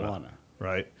marijuana,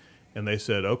 right? And they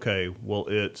said, okay, well,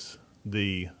 it's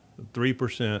the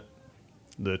 3%,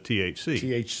 the THC.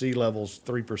 THC levels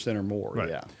 3% or more. Right.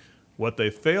 Yeah. What they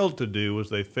failed to do was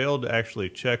they failed to actually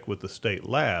check with the state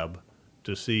lab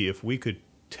to see if we could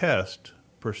test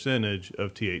percentage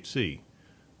of THC.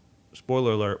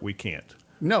 Spoiler alert, we can't.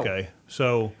 No. Okay.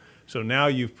 So now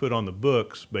you've put on the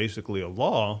books basically a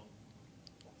law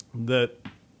that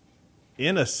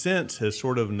in a sense has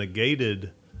sort of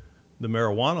negated the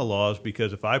marijuana laws,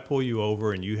 because if I pull you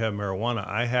over and you have marijuana,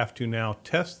 I have to now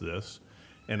test this,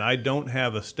 and I don't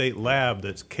have a state lab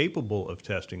that's capable of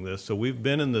testing this. So we've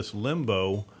been in this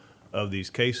limbo of these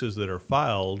cases that are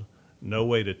filed, no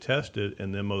way to test it,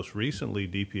 and then most recently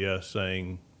DPS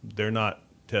saying they're not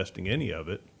testing any of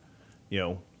it.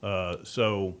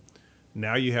 So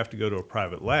now you have to go to a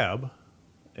private lab.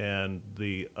 And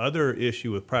the other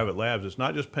issue with private labs, it's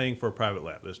not just paying for a private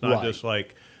lab. It's not just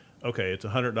like, okay, it's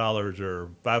 $100 or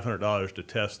 $500 to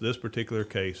test this particular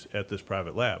case at this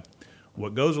private lab.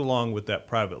 What goes along with that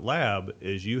private lab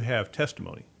is you have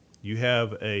testimony. You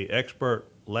have a expert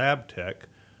lab tech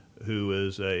who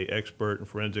is a expert in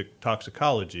forensic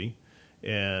toxicology,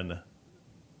 and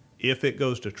if it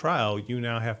goes to trial, you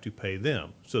now have to pay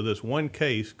them. So this one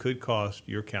case could cost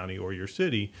your county or your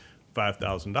city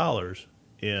 $5,000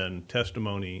 in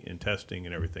testimony and testing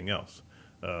and everything else.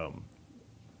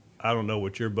 I don't know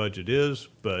what your budget is,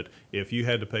 but if you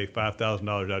had to pay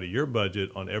 $5,000 out of your budget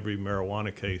on every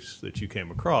marijuana case that you came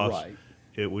across,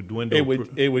 it would dwindle.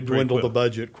 It would dwindle the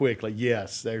budget quickly.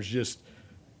 Yes, there's just,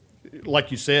 like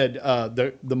you said,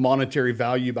 the monetary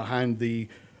value behind the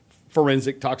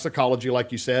forensic toxicology,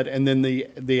 like you said, and then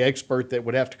the expert that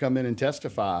would have to come in and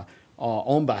testify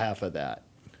on behalf of that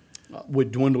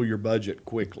would dwindle your budget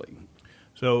quickly.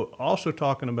 So also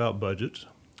talking about budgets,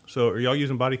 so are y'all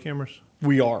using body cameras?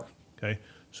 We are. Okay.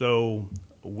 So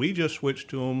we just switched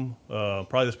to them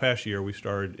probably this past year. We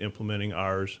started implementing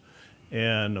ours.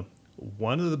 And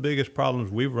one of the biggest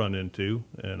problems we've run into,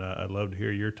 and I'd love to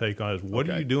hear your take on it, is what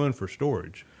are you doing for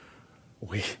storage?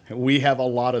 We have a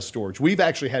lot of storage. We've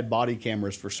actually had body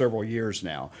cameras for several years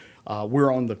now.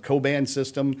 We're on the COBAN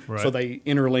system, so they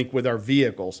interlink with our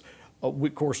vehicles.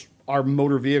 Of course, our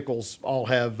motor vehicles all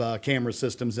have camera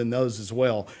systems in those as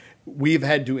well. We've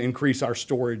had to increase our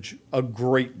storage a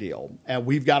great deal. And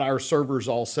we've got our servers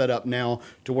all set up now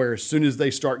to where as soon as they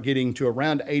start getting to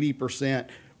around 80%,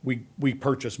 we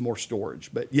purchase more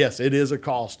storage. But yes, it is a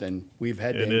cost, and we've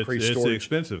had to increase storage. It's an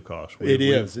expensive cost.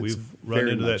 We've run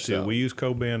into that too. So. We use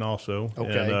COBAN also.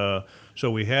 Okay. And so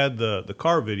we had the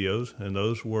car videos, and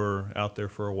those were out there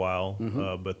for a while.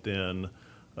 But then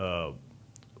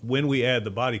when we add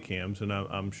the body cams, and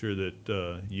I'm sure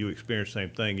that you experienced the same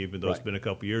thing, even though it's been a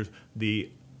couple years, the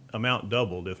amount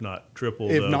doubled, if not tripled.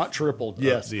 If not tripled,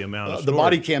 yes. The amount of storage. The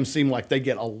body cams seem like they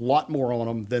get a lot more on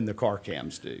them than the car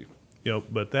cams do.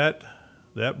 But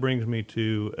that brings me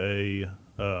to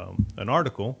an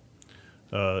article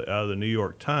out of the New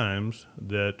York Times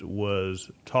that was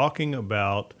talking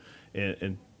about,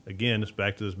 and again, it's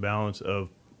back to this balance of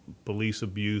police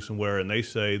abuse and they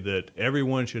say that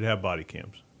everyone should have body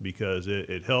cams because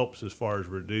it helps as far as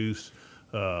reduce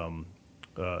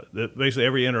that basically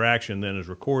every interaction then is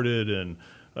recorded, and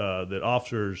that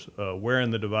officers wearing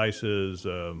the devices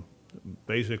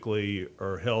basically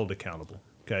are held accountable.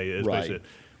 Okay,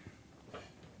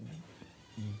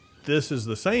 this is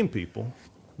the same people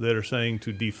that are saying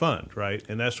to defund, right?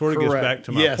 And that sort of gets back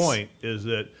to my point, is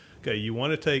that, okay, you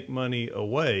want to take money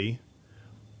away,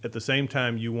 at the same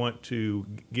time you want to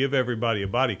give everybody a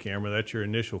body camera. That's your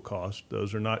initial cost.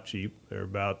 Those are not cheap. They're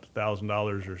about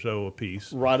 $1,000 or so a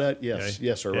piece. Right at,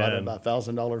 yes, sir, right at about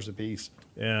 $1,000 a piece.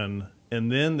 And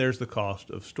then there's the cost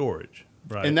of storage,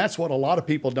 right? And that's what a lot of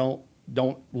people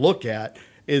don't look at,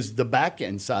 is the back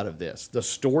end side of this, the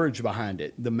storage behind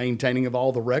it, the maintaining of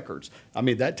all the records. I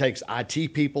mean, that takes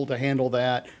IT people to handle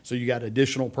that. So you got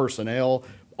additional personnel.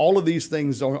 All of these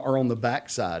things are on the back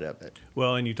side of it.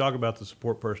 Well, and you talk about the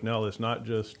support personnel. It's not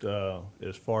just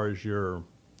as far as your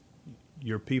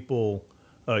people,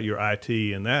 your IT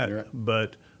and that,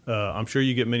 but I'm sure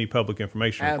you get many public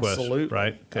information requests,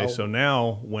 right? Okay, so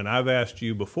now when I've asked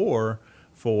you before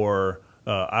for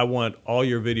I want all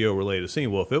your video related to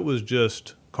scene. Well, if it was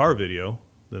just car video,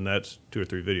 then that's 2 or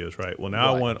 3 videos, right? Well,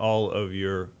 now I want all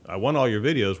your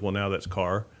videos. Well, now that's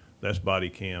car, that's body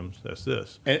cams, that's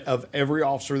this. And of every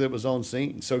officer that was on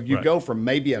scene. So you go from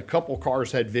maybe a couple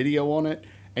cars had video on it,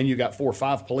 and you got 4 or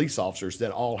 5 police officers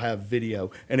that all have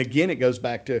video. And again, it goes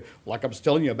back to, like I was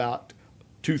telling you about,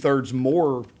 2/3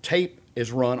 more tape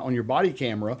is run on your body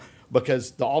camera,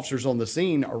 because the officers on the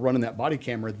scene are running that body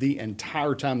camera the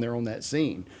entire time they're on that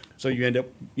scene. So you end up,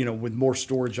 with more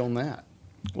storage on that.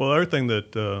 Well, the other thing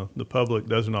that the public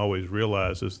doesn't always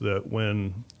realize is that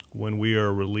when we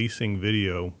are releasing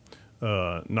video,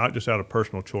 not just out of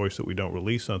personal choice that we don't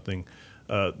release something,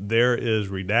 there is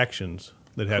redactions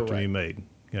that have to be made,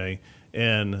 okay?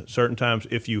 And certain times,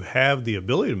 if you have the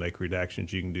ability to make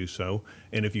redactions, you can do so.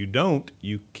 And if you don't,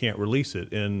 you can't release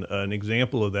it. And an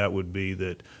example of that would be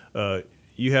that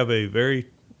you have a very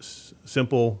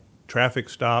simple traffic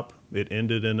stop. It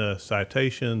ended in a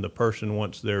citation. The person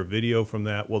wants their video from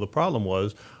that. Well, the problem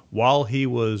was while he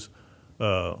was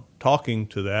talking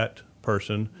to that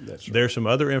person, That's right. there's some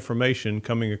other information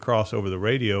coming across over the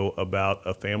radio about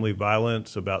a family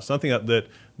violence, about something that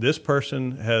this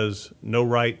person has no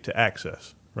right to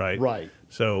access, right? Right.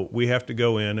 So we have to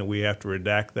go in and we have to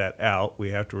redact that out.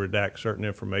 We have to redact certain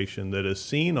information that is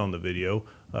seen on the video,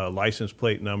 license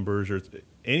plate numbers, or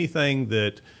anything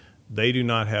that they do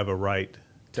not have a right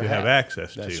to have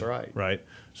access to. That's right. Right.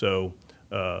 So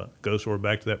goes sort of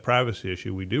back to that privacy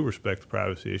issue. We do respect the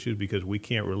privacy issues because we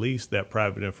can't release that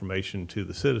private information to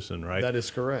the citizen, right? That is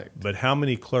correct. But how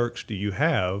many clerks do you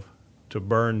have to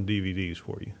burn DVDs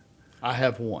for you? I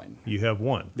have one You have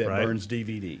one, that right? burns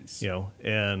DVDs. You know,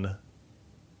 and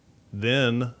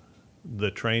then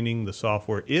the training, the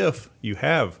software, if you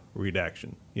have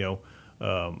redaction,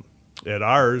 at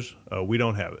ours, we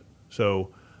don't have it.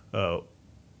 So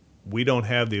we don't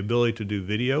have the ability to do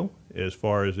video as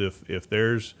far as if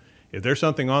there's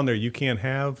something on there you can't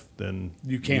have, then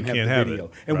You can't have the video.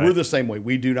 it, And right? we're the same way.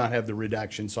 We do not have the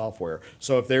redaction software.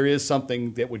 So if there is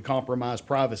something that would compromise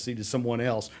privacy to someone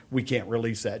else, we can't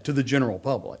release that to the general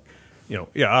public.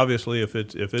 Obviously if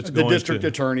it's The going district to,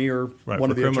 attorney or Right, one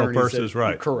for of the criminal attorneys. purposes,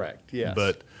 right. Correct, yes.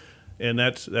 And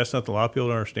that's something a lot of people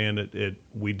don't understand.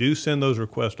 We do send those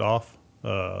requests off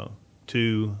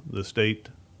to the state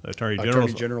attorney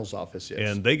General's office, yes.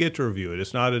 and they get to review it.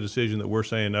 It's not a decision that we're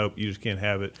saying, nope, you just can't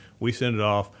have it. We send it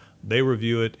off. They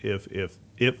review it. If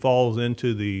it falls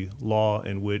into the law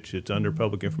in which it's under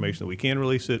public information that we can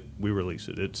release it, we release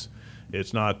it.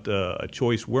 It's not a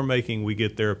choice we're making. We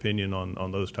get their opinion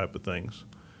on those type of things.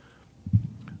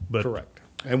 But Correct.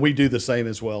 And we do the same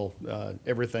as well,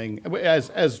 everything,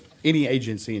 as any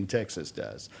agency in Texas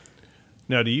does.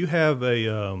 now, do you have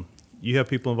you have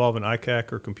people involved in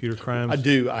ICAC or computer crimes? I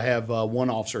do. I have one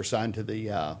officer assigned to the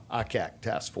ICAC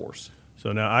task force.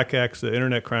 So now ICAC's the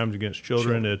Internet Crimes Against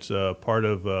Children. Sure. It's part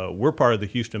of we're part of the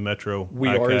Houston Metro. We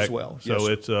ICAC. are as well. So Yes,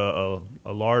 sir. it's a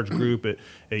large group. It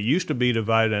used to be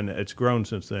divided, and it's grown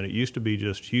since then. It used to be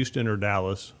just Houston or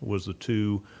Dallas was the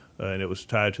two, and it was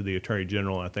tied to the Attorney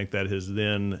General. And I think that has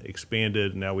then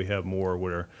expanded. Now we have more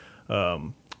where,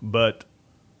 but.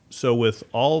 So with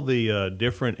all the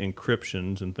different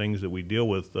encryptions and things that we deal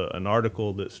with, an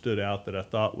article that stood out that I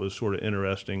thought was sort of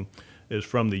interesting is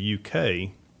from the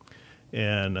UK,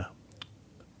 and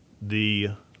the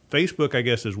Facebook, I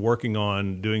guess, is working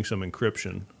on doing some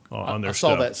encryption on their I saw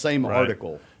stuff, that same right?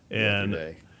 article And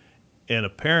yesterday. and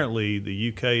apparently the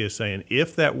UK is saying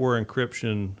if that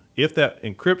encryption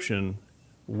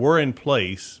were in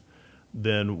place,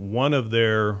 then one of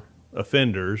their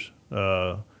offenders,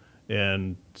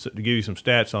 and so to give you some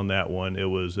stats on that one, it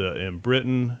was in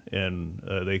Britain, and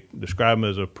they describe him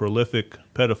as a prolific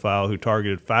pedophile who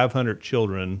targeted 500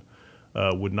 children,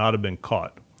 would not have been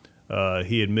caught.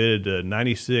 He admitted to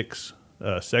 96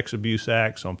 sex abuse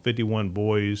acts on 51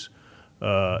 boys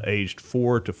aged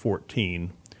 4 to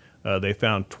 14. They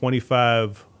found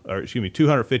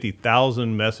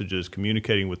 250,000 messages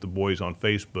communicating with the boys on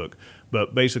Facebook.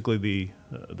 But basically, the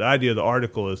idea of the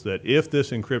article is that if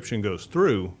this encryption goes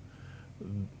through,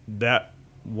 that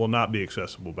will not be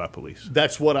accessible by police.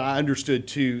 That's what I understood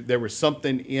too. There was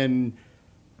something in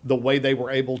the way they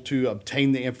were able to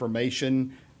obtain the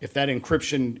information. If that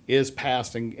encryption is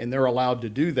passed and they're allowed to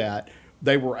do that,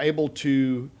 they were able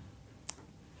to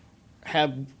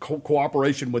have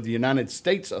cooperation with the United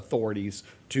States authorities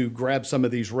to grab some of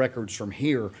these records from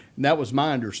here. And that was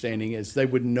my understanding, is they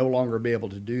would no longer be able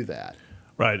to do that.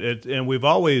 Right, and we've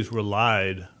always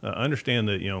relied. Understand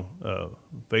that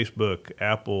Facebook,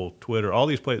 Apple, Twitter, all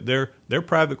these places, they're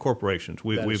private corporations.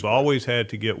 We've correct. always had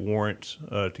to get warrants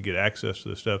to get access to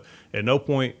this stuff. At no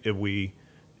point have we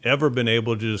ever been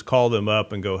able to just call them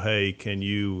up and go, "Hey, can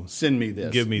you Send me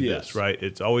this. give me Yes. this?" Right?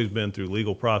 It's always been through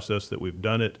legal process that we've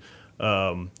done it.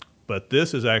 But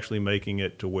this is actually making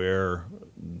it to where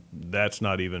that's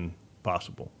not even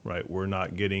possible. Right? We're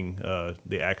not getting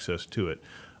the access to it.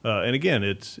 And again,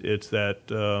 it's that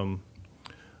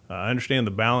I understand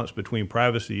the balance between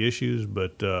privacy issues,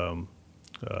 but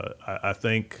I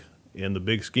think in the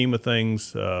big scheme of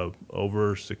things,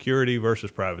 over security versus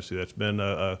privacy, that's been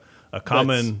a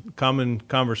common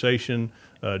conversation.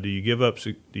 Do you give up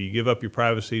your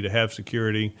privacy to have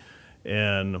security?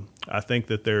 And I think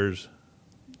that there's,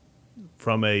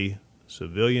 from a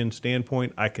civilian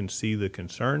standpoint, I can see the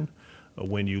concern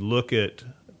when you look at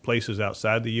places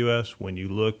outside the U.S., when you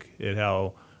look at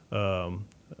how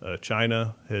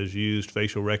China has used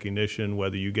facial recognition,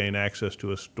 whether you gain access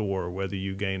to a store, whether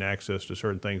you gain access to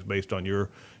certain things based on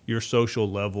your social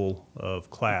level of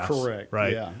class. Correct.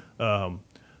 Right. Yeah.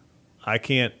 I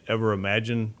can't ever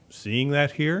imagine seeing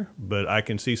that here, but I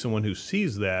can see someone who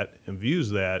sees that and views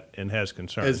that and has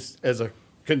concerns. As a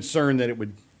concern that it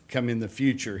would come in the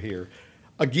future here.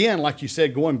 Again, like you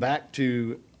said, going back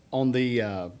to on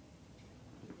the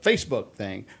Facebook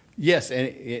thing, yes, and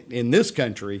in this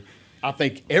country, I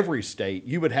think every state,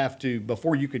 you would have to,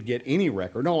 before you could get any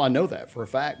record, no, I know that for a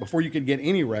fact, before you could get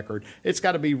any record, it's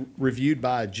got to be reviewed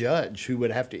by a judge who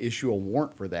would have to issue a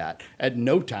warrant for that. At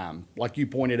no time, like you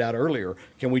pointed out earlier,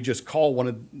 can we just call one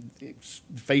of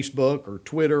Facebook or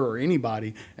Twitter or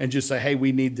anybody and just say, hey,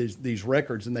 we need these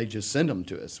records, and they just send them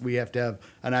to us. We have to have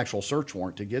an actual search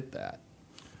warrant to get that.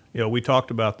 We talked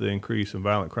about the increase in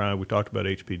violent crime. We talked about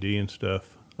HPD and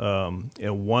stuff.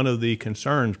 And one of the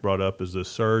concerns brought up is the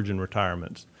surge in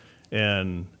retirements.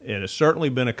 And it's certainly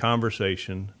been a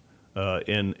conversation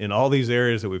in all these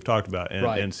areas that we've talked about. And,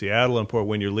 Right. in Seattle and Portland,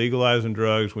 when you're legalizing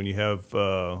drugs, when you have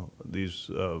these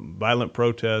violent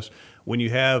protests, when you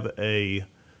have a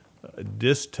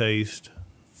distaste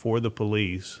for the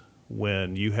police,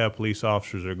 when you have police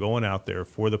officers that are going out there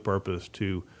for the purpose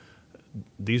to,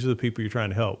 these are the people you're trying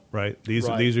to help, right? These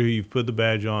Right. are who you've put the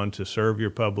badge on to serve your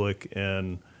public,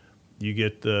 and you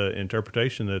get the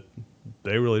interpretation that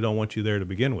they really don't want you there to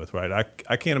begin with, right?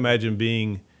 I can't imagine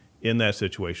being in that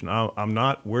situation. I'm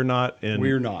not. We're not.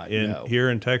 No. Here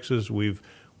in Texas. We've,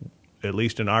 at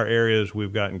least in our areas,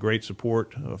 we've gotten great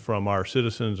support from our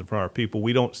citizens and from our people.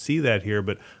 We don't see that here,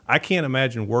 but I can't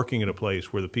imagine working at a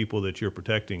place where the people that you're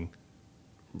protecting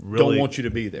really Don't want you to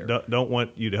be there. Don't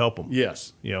want you to help them.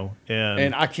 Yes.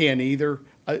 And I can't either.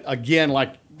 Again,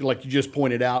 like you just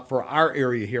pointed out, for our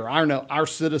area here, our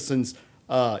citizens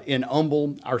in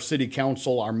Humble, our city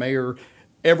council, our mayor,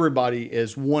 everybody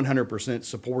is 100%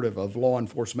 supportive of law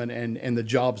enforcement and the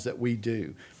jobs that we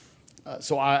do.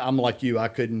 So I'm like you. I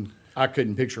couldn't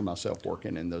picture myself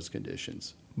working in those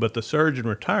conditions. But the surge in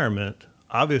retirement,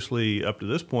 obviously, up to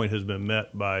this point, has been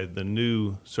met by the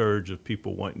new surge of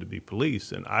people wanting to be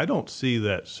police, and I don't see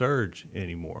that surge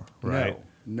anymore, right?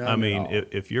 No, I mean, at all.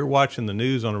 if you're watching the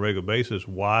news on a regular basis,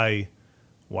 why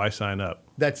sign up?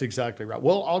 That's exactly right.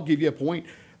 Well, I'll give you a point.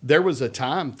 There was a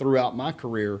time throughout my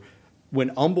career when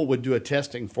Humble would do a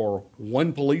testing for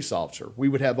one police officer. We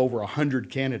would have over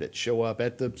 100 candidates show up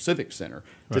at the Civic Center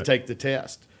to Right. take the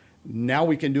test. Now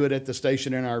we can do it at the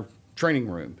station in our training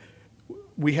room.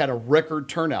 We had a record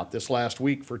turnout this last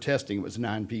week for testing. It was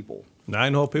 9 people.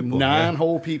 9 whole people. Nine yeah.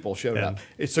 whole people showed up.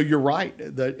 So you're right.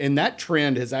 And that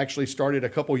trend has actually started a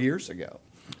couple years ago.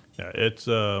 Yeah, it's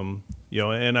and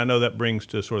I know that brings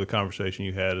to sort of the conversation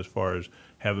you had as far as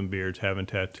having beards, having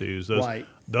tattoos. Right.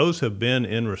 Those have been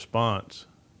in response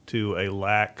to a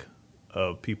lack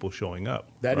of people showing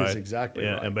up. That is right? exactly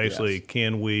right, And basically, yes.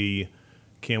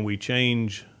 can we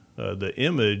change the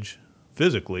image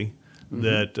physically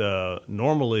that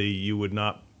normally you would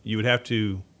have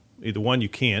to, either one, you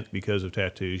can't because of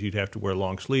tattoos. You'd have to wear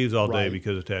long sleeves all day Right.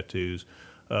 because of tattoos.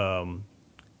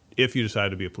 If you decide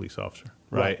to be a police officer,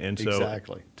 right? And so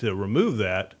exactly. to remove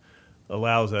that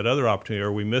allows that other opportunity.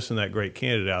 Are we missing that great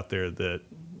candidate out there that,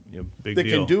 big That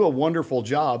deal? can do a wonderful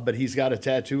job, but he's got a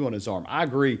tattoo on his arm. I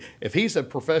agree. If he's a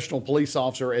professional police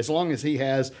officer, as long as he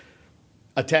has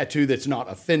a tattoo that's not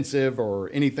offensive or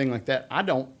anything like that, I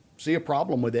don't see a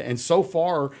problem with it. And so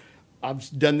far, I've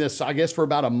done this, I guess, for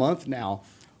about a month now.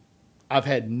 I've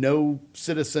had no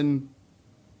citizen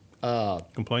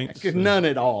Complaints? none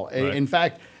at all. Right. In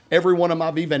fact, every one of them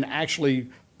I've even actually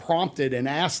prompted and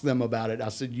asked them about it. I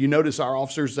said, you notice our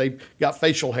officers, they've got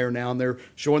facial hair now and they're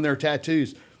showing their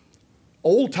tattoos.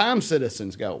 Old time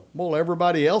citizens go, well,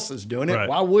 everybody else is doing it. Right.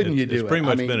 Why wouldn't you do It's it? pretty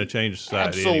much been a change of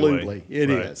society Absolutely. anyway. It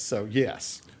is. Right. So,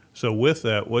 yes. So with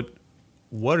that,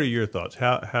 what are your thoughts?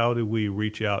 How do we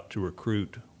reach out to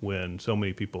recruit when so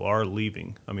many people are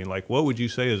leaving? I mean, like, what would you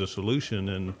say is a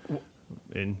solution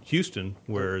in Houston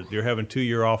where you're having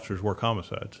 2-year officers work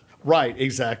homicides? Right,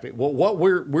 exactly. Well, what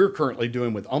we're currently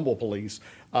doing with Humble Police,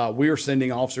 we are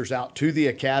sending officers out to the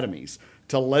academies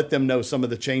to let them know some of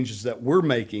the changes that we're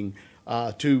making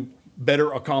to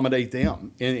better accommodate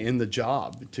them in the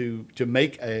job, to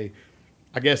make a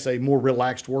more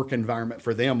relaxed work environment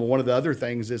for them. One of the other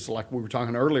things is, like we were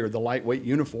talking earlier, the lightweight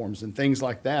uniforms and things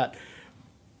like that.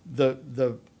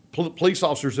 The police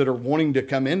officers that are wanting to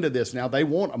come into this now, they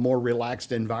want a more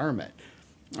relaxed environment.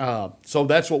 So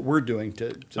that's what we're doing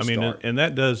to start. And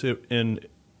that does it, and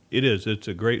it's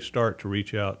a great start to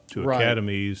reach out to Right.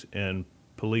 academies and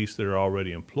police that are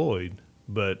already employed.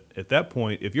 But at that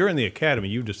point, if you're in the academy,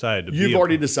 you've decided to be. You've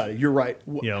already decided. You're right.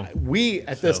 know, We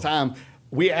at this time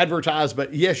we advertise,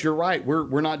 but yes, you're right.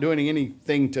 We're not doing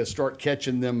anything to start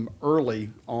catching them early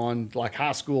on like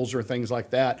high schools or things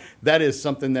like that. That is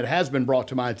something that has been brought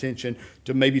to my attention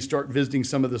to maybe start visiting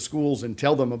some of the schools and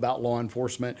tell them about law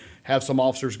enforcement, have some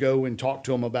officers go and talk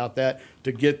to them about that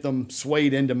to get them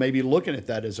swayed into maybe looking at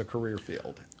that as a career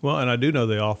field. Well, and I do know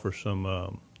they offer some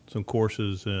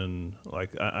courses, and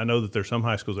like I know that there's some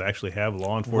high schools that actually have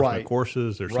law enforcement Right.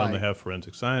 courses. There's some Right. that have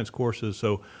forensic science courses.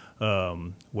 So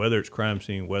whether it's crime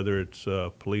scene, whether it's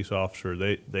police officer,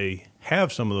 they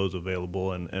have some of those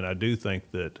available, and I do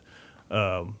think that.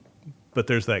 But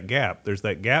there's that gap. There's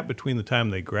that gap between the time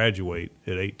they graduate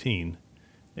at 18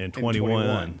 and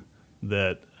 21.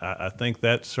 That I think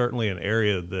that's certainly an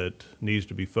area that needs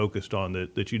to be focused on,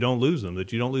 that you don't lose them,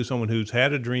 that you don't lose someone who's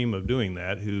had a dream of doing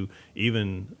that, who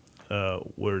even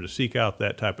were to seek out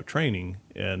that type of training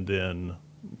and then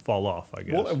fall off, I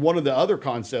guess. Well, one of the other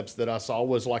concepts that I saw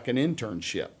was like an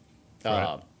internship.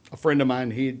 Right. A friend of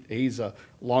mine, he's a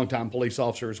longtime police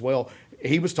officer as well.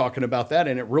 He was talking about that,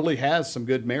 and it really has some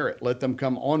good merit. Let them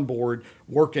come on board,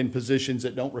 work in positions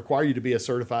that don't require you to be a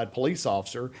certified police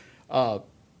officer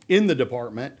in the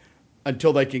department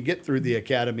until they can get through the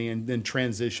academy and then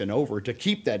transition over to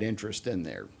keep that interest in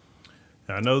there.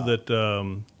 I know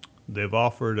that they've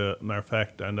offered, matter of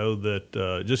fact, I know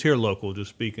that just here local, just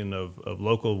speaking of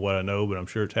local, what I know, but I'm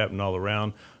sure it's happening all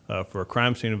around, for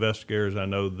crime scene investigators, I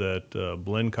know that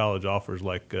Blinn College offers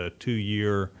like a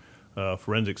 2-year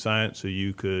forensic science, so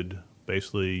you could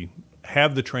basically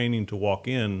have the training to walk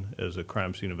in as a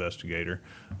crime scene investigator,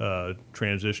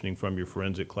 transitioning from your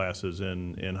forensic classes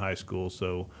in high school.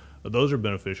 So those are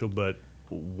beneficial, but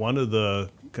one of the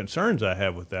concerns I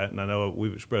have with that, and I know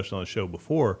we've expressed on the show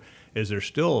before, is there's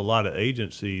still a lot of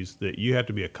agencies that you have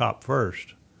to be a cop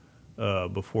first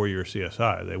before you're a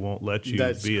CSI. They won't let you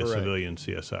That's be correct. a civilian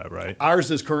CSI, right?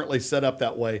 Ours is currently set up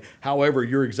that way. However,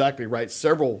 you're exactly right.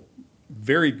 Several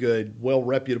very good,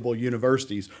 well-reputable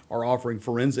universities are offering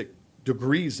forensic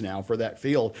degrees now for that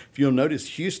field. If you'll notice,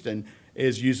 Houston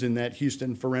is using that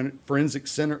Houston Forensic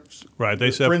Center, Right,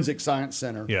 Forensic Science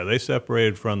Center. Yeah, they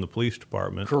separated from the police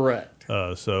department. Correct.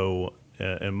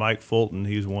 And Mike Fulton,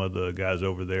 he's one of the guys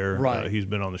over there. Right. He's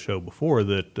been on the show before.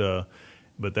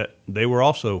 But that they were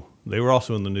also in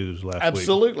the news last week.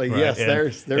 Absolutely, right? yes. And-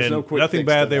 There's and no quick nothing fix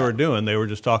bad to they that. were doing. They were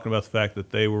just talking about the fact that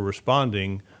they were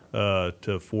responding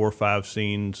to 4 or 5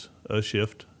 scenes a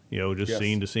shift. Just Yes.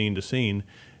 scene to scene to scene.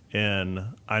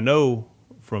 And I know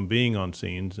from being on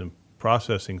scenes and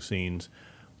processing scenes,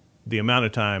 the amount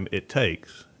of time it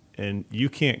takes, and you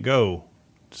can't go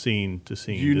scene to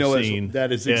scene You to know, scene.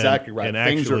 that is exactly right. and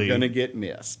Things are actually- going to get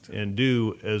missed. and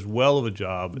do as well of a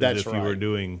job That's as if you were right.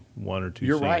 doing 1 or 2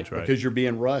 You're scenes, right, right? because you're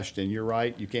being rushed, and you're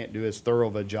right. You can't do as thorough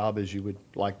of a job as you would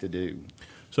like to do.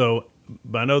 So,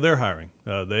 but I know they're hiring.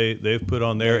 They've put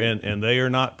on there, and they are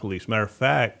not police. Matter of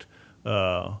fact,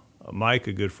 Mike,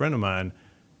 a good friend of mine,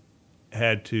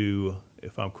 had to,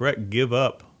 if I'm correct, give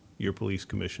up your police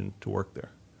commission to work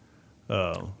there.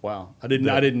 Wow, I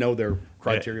didn't know their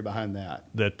criteria behind that.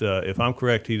 That if I'm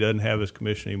correct, he doesn't have his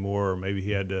commission anymore, or maybe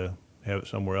he had to have it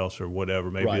somewhere else or whatever,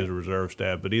 maybe Right. as a reserve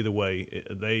staff. But either way,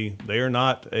 they are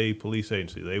not a police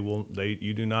agency.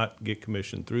 You do not get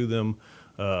commission through them.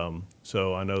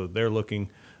 So I know that they're looking,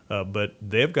 but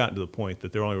they've gotten to the point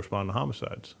that they're only responding to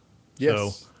homicides. Yes,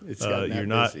 so it's gotten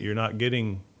that busy. you're not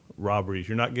getting robberies.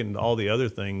 You're not getting all the other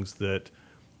things that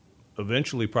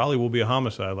eventually probably will be a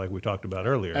homicide, like we talked about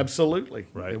earlier. Absolutely,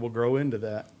 Right. It will grow into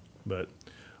that. But,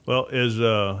 well, as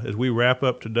we wrap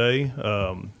up today,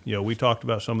 we talked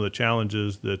about some of the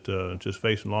challenges that just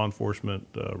facing law enforcement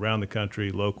around the country,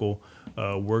 local.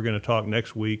 We're going to talk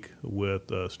next week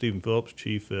with Stephen Phillips,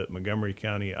 chief at Montgomery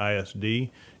County ISD,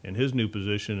 in his new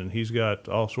position, and he's got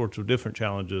all sorts of different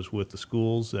challenges with the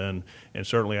schools, and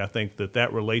certainly I think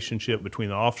that relationship between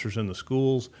the officers in the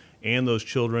schools and those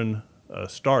children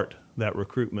start that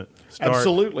recruitment.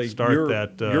 Absolutely, Start you're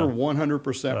 100%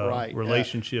 100% right.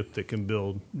 relationship that can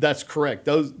build. That's correct.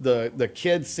 The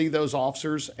kids see those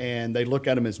officers and they look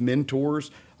at them as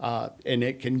mentors, and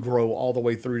it can grow all the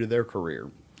way through to their career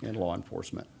in law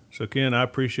enforcement. So, Ken, I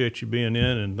appreciate you being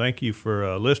in, and thank you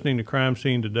for listening to Crime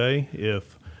Scene today.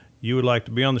 If you would like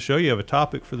to be on the show, you have a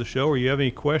topic for the show, or you have any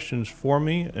questions for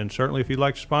me, and certainly if you'd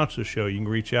like to sponsor the show, you can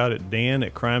reach out at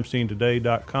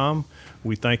dan@crimescenetoday.com.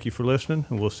 We thank you for listening,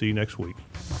 and we'll see you next week.